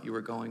you thought you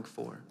were going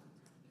for.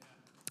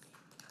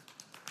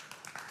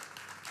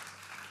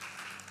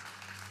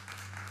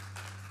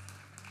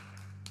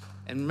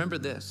 And remember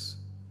this,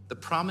 the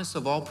promise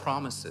of all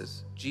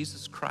promises,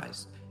 Jesus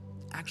Christ,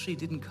 actually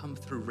didn't come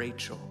through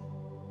Rachel,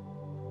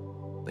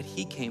 but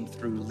he came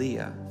through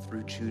Leah,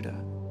 through Judah.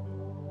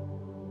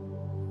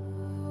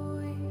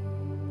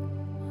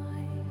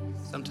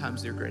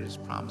 Sometimes your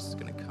greatest promise is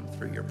going to come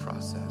through your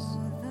process,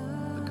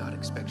 but God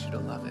expects you to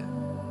love it.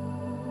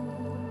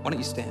 Why don't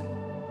you stand?